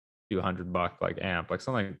nice few $100 like amp, like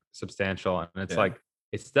something substantial. And it's Yeah. like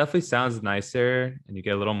it definitely sounds nicer and you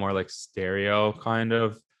get a little more like stereo kind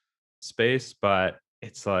of space, but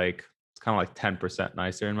it's like it's kind of like 10%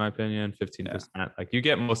 nicer in my opinion, Yeah. 15%. Like you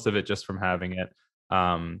get most of it just from having it.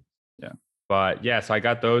 Um, Yeah. but yeah, so I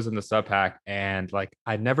got those in the sub pack, and like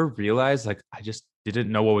I never realized, like I just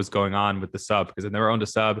didn't know what was going on with the sub because I never owned a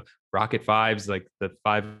sub. Rocket Fives, like the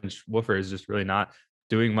 5-inch woofer is just really not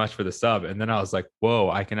doing much for the sub. And then I was like, whoa,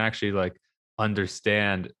 I can actually like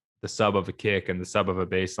understand the sub of a kick and the sub of a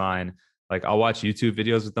bass line. Like I'll watch YouTube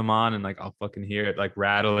videos with them on and like I'll fucking hear it like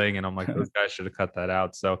rattling and I'm like, those guys should have cut that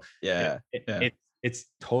out. So it, Yeah. it, Yeah. it it's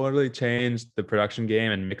totally changed the production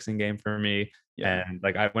game and mixing game for me. Yeah. And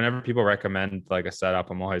like whenever people recommend like a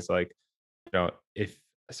setup, I'm always like, if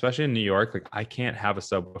especially in New York, like I can't have a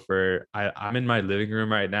subwoofer. I'm in my living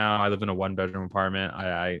room right now. I live in a 1-bedroom apartment.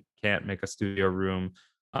 I can't make a studio room.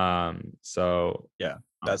 So Yeah. um,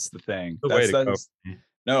 That's the thing. the way That's to go. that's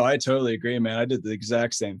No, I totally agree, man. I did the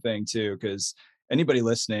exact same thing too, because anybody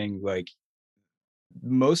listening, like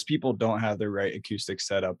most people don't have the right acoustic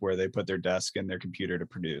setup where they put their desk and their computer to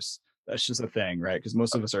produce. That's just a thing, right? Because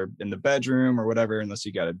most of us are in the bedroom or whatever, unless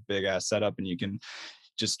you got a big ass setup and you can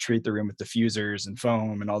just treat the room with diffusers and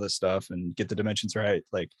foam and all this stuff and get the dimensions right.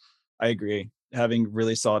 Like, I agree. Having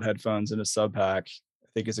really solid headphones and a sub pack, I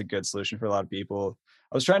think, is a good solution for a lot of people.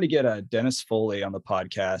 I was trying to get Dennis Foley on the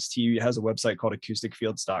podcast. He has a website called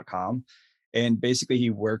acousticfields.com, And basically he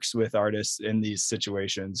works with artists in these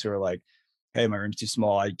situations who are like, hey, my room's too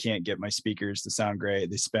small, I can't get my speakers to sound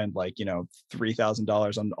great. They spend like,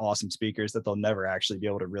 $3,000 on awesome speakers that they'll never actually be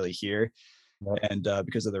able to really hear. Yep. And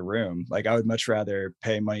because of the room, like I would much rather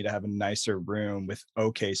pay money to have a nicer room with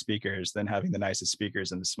okay speakers than having the nicest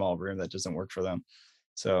speakers in a small room that doesn't work for them.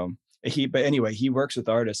 So but anyway, he works with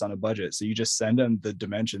artists on a budget. So you just send him the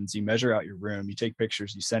dimensions, you measure out your room, you take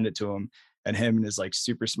pictures, you send it to him, and him and his like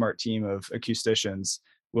super smart team of acousticians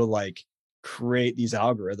will like create these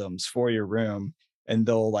algorithms for your room, and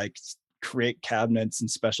they'll like create cabinets and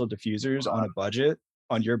special diffusers on a budget,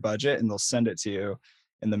 on your budget, and they'll send it to you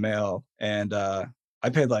in the mail. And I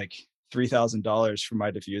paid like $3,000 for my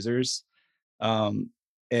diffusers,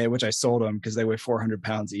 which I sold them because they weigh 400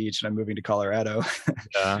 pounds each, and I'm moving to Colorado.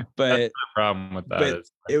 Yeah. That's but the problem with that but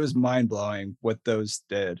is it was mind blowing what those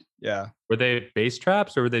did. Yeah. were they bass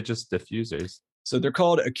traps or were they just diffusers? So they're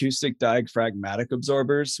called acoustic diaphragmatic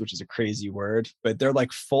absorbers, which is a crazy word, but they're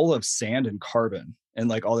like full of sand and carbon and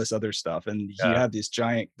like all this other stuff. And you Yeah. have these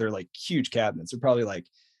giant, they're like huge cabinets. They're probably like,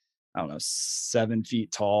 I don't know, 7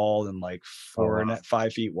 feet tall and like Oh, four wow. and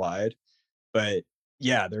 5 feet wide. But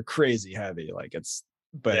yeah, they're crazy heavy.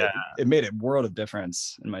 But Yeah. it made a world of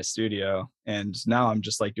difference in my studio. And now I'm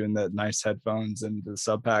just like doing the nice headphones and the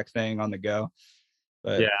sub pack thing on the go.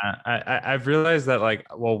 But Yeah, I've realized that like,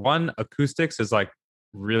 well, one, acoustics is like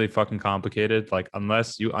really fucking complicated. Like,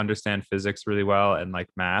 unless you understand physics really well and like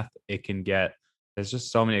math, it can get. There's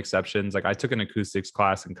just so many exceptions. Like, I took an acoustics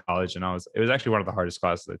class in college, and it was actually one of the hardest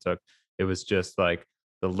classes I took. It was just like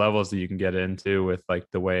the levels that you can get into with like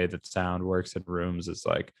the way that sound works in rooms is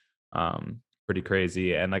like pretty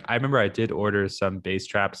crazy. And like, I remember I did order some bass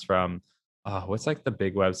traps from what's like the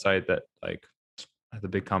big website that like the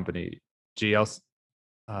big company GLC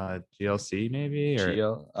GLC maybe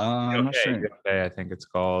or I'm not sure. GLK, I think it's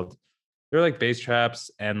called. They're like bass traps,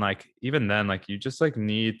 and like even then, like you just like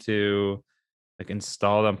need to like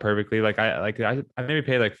install them perfectly. I maybe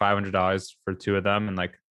paid like $500 for two of them, and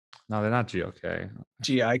like no, they're not GLK.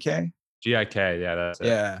 GIK. GIK, yeah, that's it.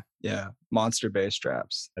 Yeah, yeah, monster bass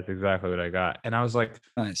traps. That's exactly what I got. And I was like,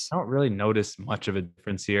 Nice. I don't really notice much of a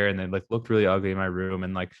difference here. And they like looked really ugly in my room.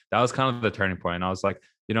 And like that was kind of the turning point. I was like,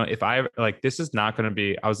 if I like this is not gonna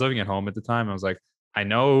be I was living at home at the time. I was like, I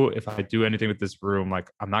know if I do anything with this room, like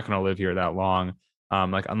I'm not gonna live here that long.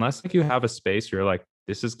 Like unless like you have a space, you're like,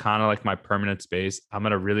 this is kind of like my permanent space. I'm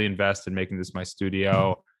gonna really invest in making this my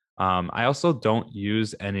studio. I also don't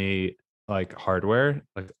use any like hardware.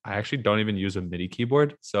 Like I actually don't even use a MIDI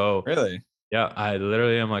keyboard. So Really? yeah, I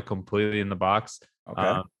literally am like completely in the box.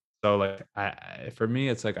 Okay. So like for me,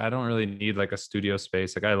 it's like I don't really need like a studio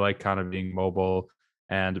space. Like I like kind of being mobile,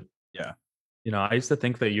 and Yeah. I used to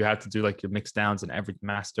think that you have to do like your mix downs and every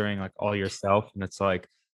mastering like all yourself, and it's like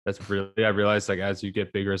that's really I realized like as you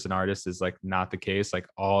get bigger as an artist is like not the case. Like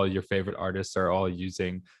all your favorite artists are all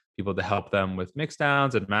using people to help them with mix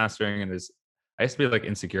downs and mastering, and there's I used to be like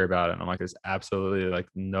insecure about it. And I'm like, there's absolutely like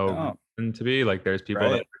no Oh, reason to be like. There's people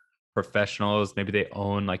that right. professionals. Maybe they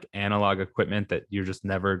own like analog equipment that you're just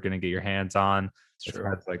never gonna get your hands on. It's It true.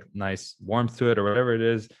 has like nice warmth to it or whatever it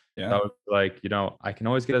is. Yeah. So like, I can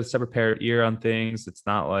always get a separate pair of ear on things. It's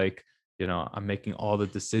not like, I'm making all the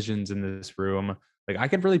decisions in this room. Like I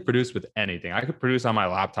could really produce with anything. I could produce on my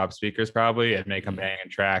laptop speakers probably and make a Mhm. banging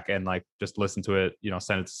track and like just listen to it,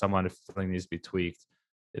 send it to someone if something needs to be tweaked.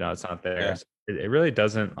 It's not there. Yeah. So it really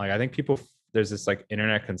doesn't like I think people there's this like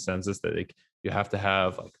internet consensus that like you have to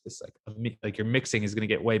have like this like your mixing is going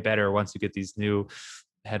to get way better once you get these new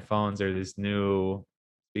headphones or these new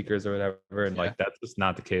speakers or whatever, and Yeah. like that's just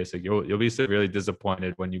not the case. Like you'll be so really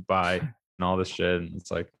disappointed when you buy and all this shit, and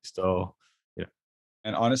it's like still you know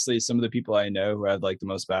And honestly, some of the people I know who have like the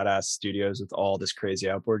most badass studios with all this crazy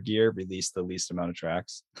outboard gear release the least amount of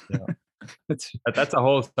tracks. yeah. It's That's a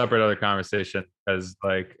whole separate other conversation because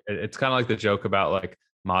like it's kind of like the joke about like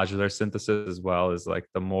modular synthesis as well, is like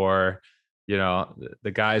the more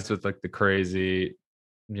the guys with like the crazy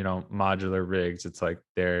modular rigs, it's like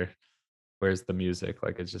where's the music,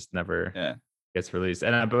 like it just never yeah. gets released.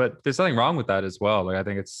 And but there's something wrong with that as well. Like I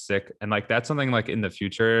think it's sick, and like that's something like in the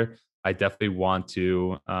future I definitely want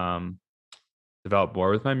to develop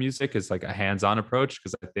more with my music, is like a hands-on approach,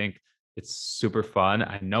 because I think it's super fun.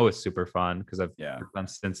 I know it's super fun because I've Yeah. done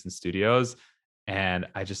stints in studios, and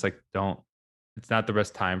I just like don't. It's not the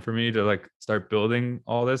best time for me to like start building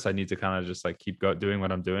all this. I need to kind of just like keep doing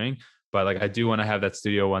what I'm doing. But like I do want to have that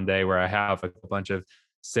studio one day where I have like a bunch of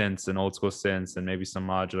synths and old school synths and maybe some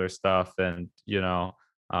modular stuff, and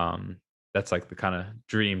um, that's like the kind of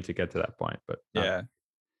dream to get to that point. But Yeah.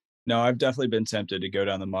 No, I've definitely been tempted to go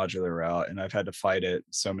down the modular route, and I've had to fight it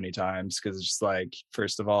so many times because it's just like,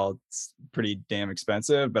 first of all, it's pretty damn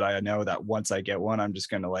expensive. But I know that once I get one, I'm just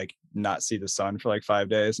gonna like not see the sun for like 5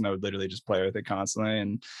 days, and I would literally just play with it constantly.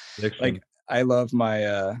 And like, Addiction. I love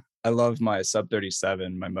my I love my Sub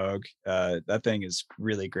 37, my Moog. That thing is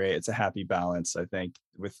really great. It's a happy balance, I think,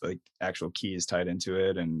 with like actual keys tied into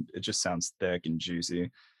it, and it just sounds thick and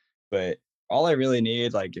juicy. But all I really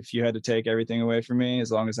need, like, if you had to take everything away from me,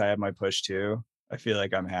 as long as I have my push 2, I feel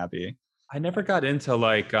like I'm happy. I never got into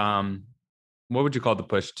like what would you call the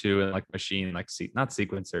push to and like machine like not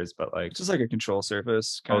sequencers but like It's just like a control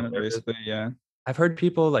surface, control kind of surface. basically, yeah. I've heard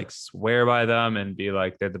people like swear by them and be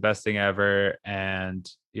like they're the best thing ever. And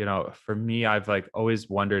for me, I've like always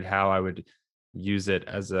wondered how I would use it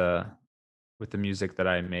as a with the music that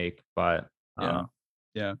I make. But Yeah,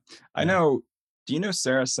 yeah. I yeah, know, do you know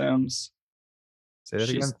Sarah Sims? say that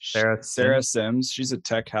again. She's sh Sarah Sarah Sims. Sims, she's a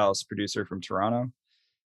tech house producer from Toronto.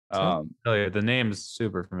 Sounds Um, familiar. The name is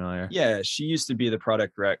super familiar. yeah, she used to be the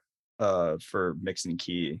product rec, for Mix and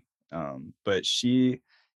Key, but she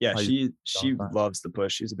yeah, I use she Spotify. loves the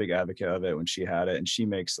push. She's a big advocate of it when she had it, and she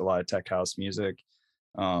makes a lot of tech house music.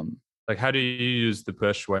 Um, Like, how do you use the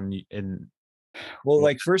push when you in? Well,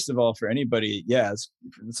 like, first of all, for anybody, yeah,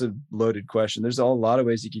 it's a loaded question. There's a lot of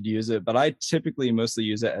ways you could use it, but I typically mostly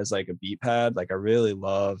use it as like a beat pad. Like, I really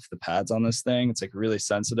love the pads on this thing. It's like really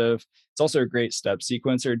sensitive. It's also a great step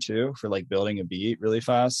sequencer too for like building a beat really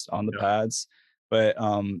fast on the Yeah, pads. But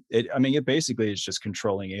I mean, it basically is just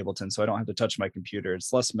controlling Ableton, so I don't have to touch my computer.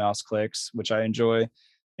 It's less mouse clicks, which I enjoy,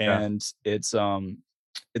 yeah. and it's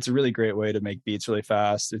a really great way to make beats really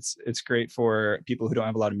fast. It's great for people who don't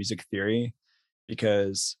have a lot of music theory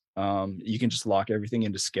because you can just lock everything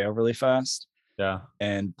into scale really fast Yeah.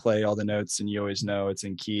 and play all the notes, and you always know it's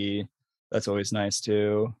in key. That's always nice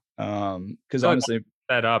too. Because So like honestly,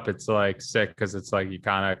 set up, it's like sick because it's like you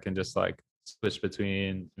kind of can just like switch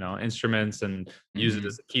between instruments and use it mhm,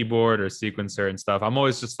 as a keyboard or sequencer and stuff. I'm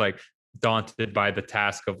always just like daunted by the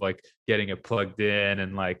task of like getting it plugged in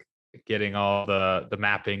and like getting all the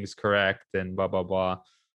mappings correct and blah blah blah.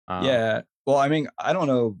 Um, yeah. Well, I mean, I don't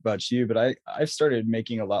know about you, but I've started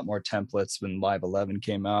making a lot more templates when Live 11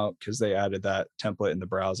 came out because they added that template in the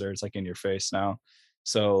browser. It's like in your face now.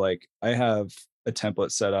 So like I have a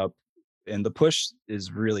template set up, and the push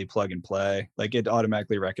is really plug and play. Like it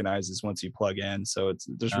automatically recognizes once you plug in. So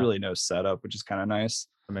there's yeah, really no setup, which is kind of nice.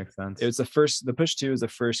 that makes It sense. was the push 2 is the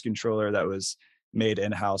first controller that was made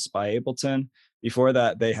in-house by Ableton. Before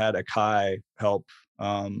that, they had Akai help.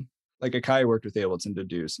 Like Akai worked with Ableton to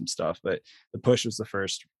do some stuff, but the push was the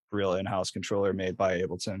first real in-house controller made by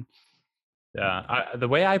Ableton. Yeah, the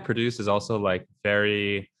way I produce is also like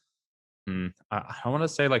very. I don't want to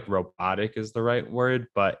say like robotic is the right word,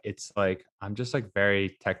 but it's like I'm just like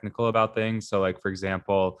very technical about things. So like for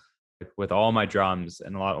example, like with all my drums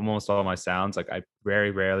and almost all my sounds, like I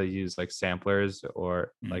very rarely use like samplers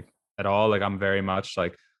or Mm, like at all. Like I'm very much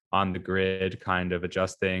like on the grid kind of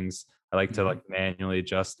adjust things. I like to mhm. like manually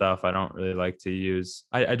adjust stuff. I don't really like to use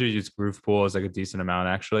I do use Groove Pool as like a decent amount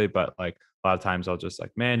actually, but like a lot of times I'll just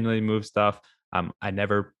like manually move stuff.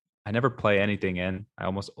 I never play anything in. I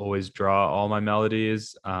almost always draw all my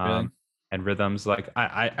melodies Really? and rhythms. Like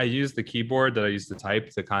I use the keyboard that I use to type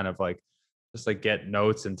to kind of like just like get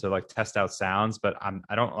notes and to like test out sounds, but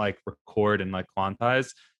I don't like record and like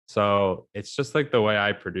quantize. So it's just like the way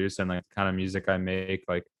I produce and like kind of music I make.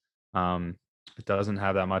 Like um it doesn't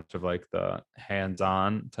have that much of like the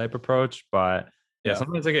hands-on type approach. But yeah, Yeah.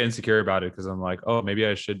 sometimes I get insecure about it because I'm like, oh, maybe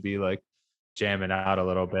I should be like jamming out a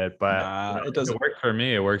little bit. But Nah, it if it doesn't. works for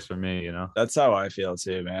me, it works for me. That's how I feel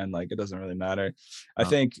too, man. Like it doesn't really matter. I Uh,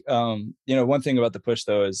 think one thing about the push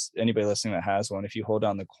though is anybody listening that has one, if you hold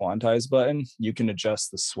down the quantize button, you can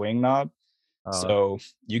adjust the swing knob. uh, So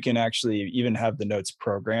you can actually even have the notes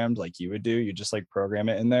programmed like you would do. You just like program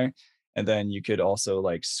it in there. And then you could also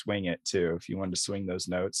like swing it too if you wanted to swing those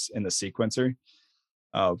notes in the sequencer,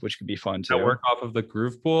 which could be fun that too. work off of the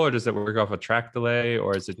groove pool, or does it work off a track delay,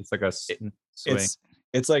 or is it just like a It, swing? it's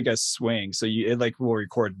it's like a swing. So it like will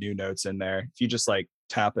record new notes in there. If you just like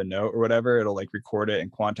tap a note or whatever, it'll like record it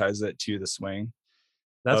and quantize it to the swing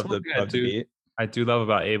That's one thing of the beat. I do love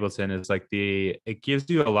about Ableton is like it gives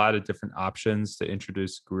you a lot of different options to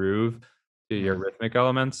introduce groove to your Mhm. rhythmic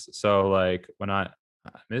elements. So like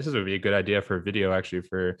this would be a good idea for a video actually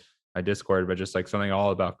for my Discord, but just like something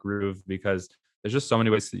all about groove because there's just so many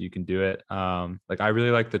ways that you can do it. Like I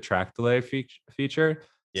really like the track delay feature.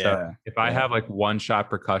 So Yeah. if I Yeah. have like one shot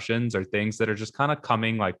percussions or things that are just kind of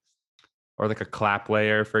coming like or like a clap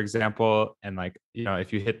layer, for example, and like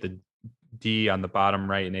if you hit the D on the bottom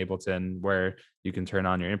right in Ableton, where you can turn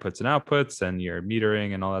on your inputs and outputs and your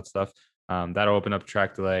metering and all that stuff. That'll open up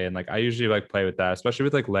track delay. And like I usually like play with that, especially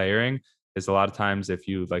with like layering, is a lot of times if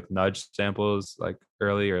you like nudge samples like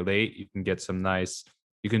early or late, you can get some nice,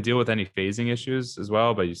 you can deal with any phasing issues as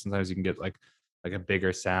well, but sometimes you can get like a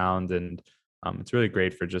bigger sound. And it's really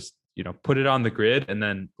great for just, put it on the grid and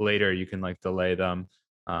then later you can like delay them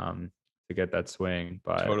to get that swing.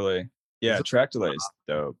 But totally. Yeah, track delay is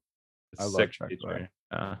dope. I love track delay.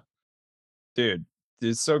 Dude,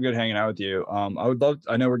 it's so good hanging out with you. I would love,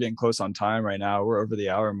 I know we're getting close on time right now. We're over the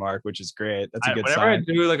hour mark, which is great. That's a good whenever sign.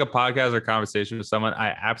 I do like a podcast or conversation with someone,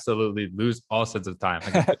 I absolutely lose all sense of time.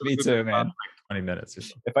 Me too, man. Like 20 minutes or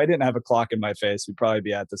something. If I didn't have a clock in my face, we'd probably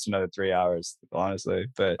be at this another 3 hours, honestly.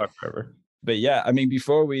 But yeah, I mean,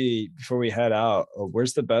 before we head out,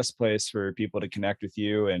 where's the best place for people to connect with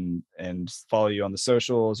you and follow you on the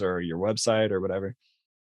socials or your website or whatever?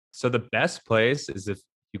 So the best place is if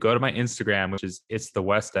you go to my Instagram, which is It's the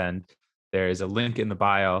West End. There is a link in the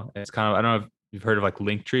bio. It's kind of, I don't know if you've heard of like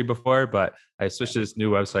Linktree before, but I switched to this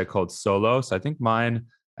new website called Solo. So I think mine,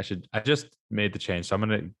 I just made the change. So I'm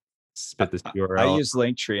gonna spit this URL. I use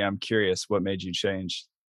Linktree. I'm curious what made you change.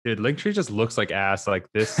 Dude, Linktree just looks like ass. Like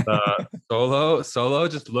this Solo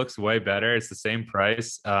just looks way better. It's the same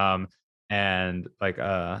price. And like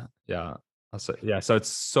yeah. So it's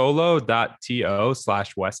solo.to/West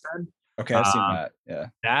End. Okay, I've seen that. Yeah.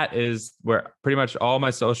 That is where pretty much all my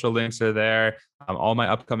social links are there. All my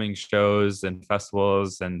upcoming shows and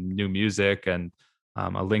festivals and new music, and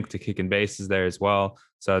a link to Kick and Bass is there as well.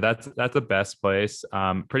 So that's the best place.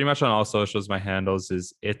 Pretty much on all socials, my handles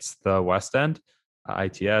is It's the West End,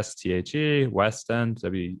 ITSTHE West End,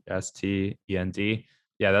 WSTEND.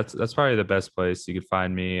 Yeah, that's probably the best place you could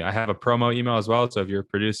find me. I have a promo email as well. So if you're a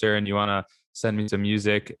producer and you want to send me some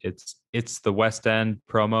music, it's the West End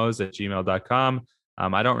promos at gmail.com.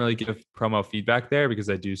 I don't really give promo feedback there because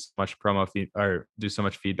I do so much do so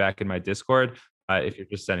much feedback in my Discord. If you're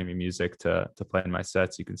just sending me music to play in my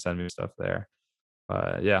sets, you can send me stuff there.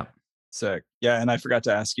 Yeah. Sick. Yeah. And I forgot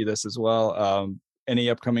to ask you this as well.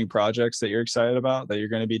 Any upcoming projects that you're excited about that you're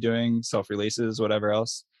going to be doing, self-releases, whatever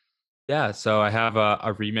else? Yeah. So I have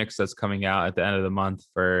a remix that's coming out at the end of the month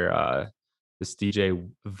for this DJ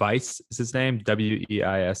Vice is his name,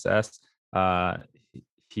 WEISS. I'm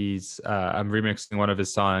remixing one of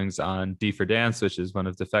his songs on D for Dance, which is one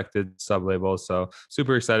of Defected sub labels. So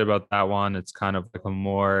super excited about that one. It's kind of like a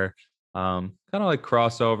more kind of like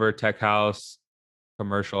crossover tech house,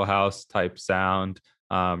 commercial house type sound.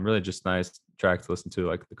 Really just nice track to listen to,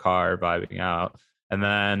 like the car vibing out. And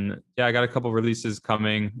then yeah, I got a couple releases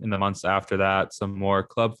coming in the months after that. Some more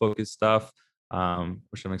club focused stuff,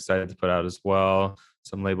 which I'm excited to put out as well.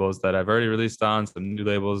 Some labels that I've already released on, some new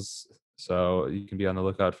labels. So you can be on the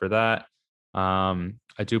lookout for that.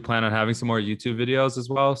 I do plan on having some more YouTube videos as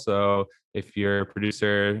well. So if you're a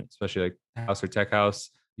producer, especially like house or tech house,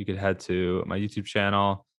 you could head to my YouTube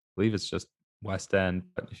channel. I believe it's just West End.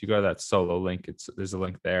 But if you go to that Solo link, there's a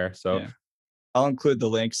link there. So yeah. I'll include the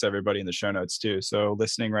links, everybody, in the show notes too. So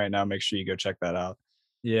listening right now, make sure you go check that out.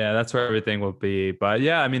 Yeah, that's where everything will be. But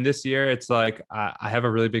yeah, I mean, this year it's like I have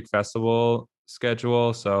a really big festival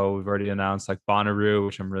schedule. So we've already announced like Bonnaroo,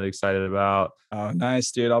 which I'm really excited about. Oh,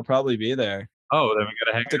 nice, dude. I'll probably be there. Oh, then we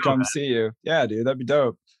gotta hang to come see you. Yeah, dude, that'd be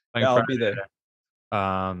dope. Yeah, I'll be there.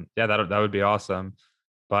 Yeah, that would be awesome.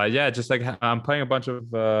 But yeah, just like I'm playing a bunch of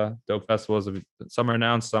dope festivals. Some are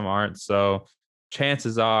announced, some aren't. So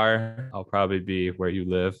chances are I'll probably be where you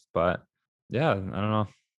live. But yeah, I don't know.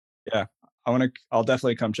 Yeah, I'll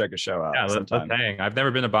definitely come check a show out. Yeah, let's hang. I've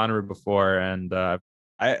never been to Bonnaroo before, and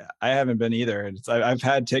I haven't been either. I've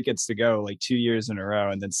had tickets to go like 2 years in a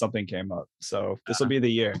row, and then something came up. So this will be the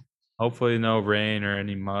year. Hopefully, no rain or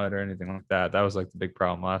any mud or anything like that. That was like the big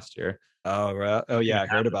problem last year. Oh right. Oh yeah, I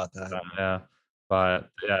heard about that. Yeah, but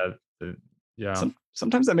yeah.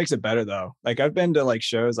 Sometimes that makes it better though. Like I've been to like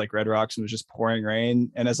shows like Red Rocks and it was just pouring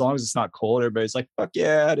rain, and as long as it's not cold, everybody's like, "Fuck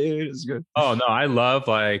yeah, dude, it's good." Oh no, I love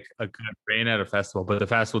like a good rain at a festival, but the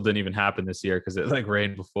festival didn't even happen this year because it like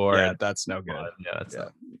rained before. Yeah, that's no good.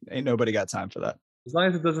 Ain't nobody got time for that. As long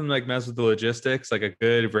as it doesn't like mess with the logistics, like a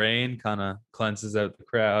good rain kind of cleanses out the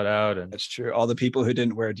crowd out. And that's true. All the people who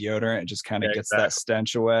didn't wear deodorant, it just kind of gets that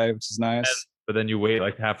stench away, which is nice. But then you wait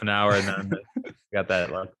like half an hour and then you got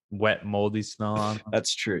that like wet, moldy smell on them.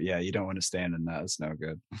 That's true. Yeah, you don't want to stand in that. It's no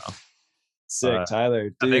good. No. Sick,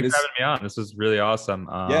 Tyler. Dude, thanks for having me on. This was really awesome.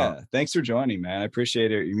 Yeah, thanks for joining, man. I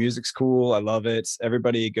appreciate it. Your music's cool. I love it.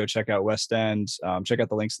 Everybody go check out West End. Check out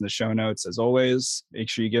the links in the show notes. As always, make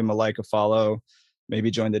sure you give them a like, a follow,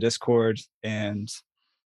 maybe join the Discord. And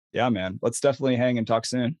yeah, man, let's definitely hang and talk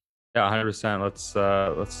soon. Yeah, 100%. Let's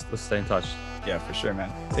stay in touch. Yeah, for sure, man.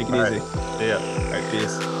 Take it All easy. Right. See ya. All right,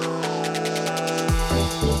 peace.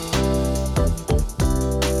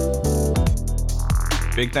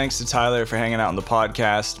 Big thanks to Tyler for hanging out on the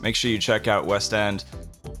podcast. Make sure you check out West End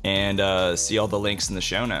and see all the links in the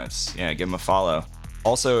show notes. Yeah, give him a follow.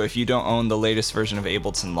 Also, if you don't own the latest version of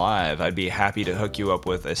Ableton Live, I'd be happy to hook you up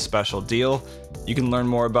with a special deal. You can learn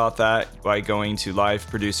more about that by going to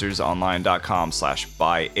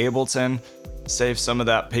liveproducersonline.com/buyableton. Save some of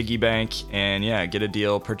that piggy bank and yeah, get a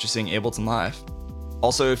deal purchasing Ableton Live.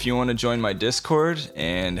 Also, if you want to join my Discord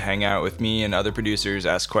and hang out with me and other producers,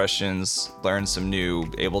 ask questions, learn some new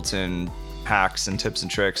Ableton hacks and tips and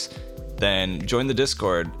tricks, then join the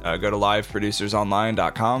Discord. Go to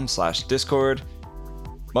liveproducersonline.com/Discord.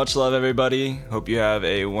 Much love, everybody. Hope you have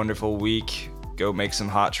a wonderful week. Go make some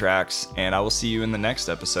hot tracks, and I will see you in the next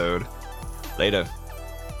episode. Later.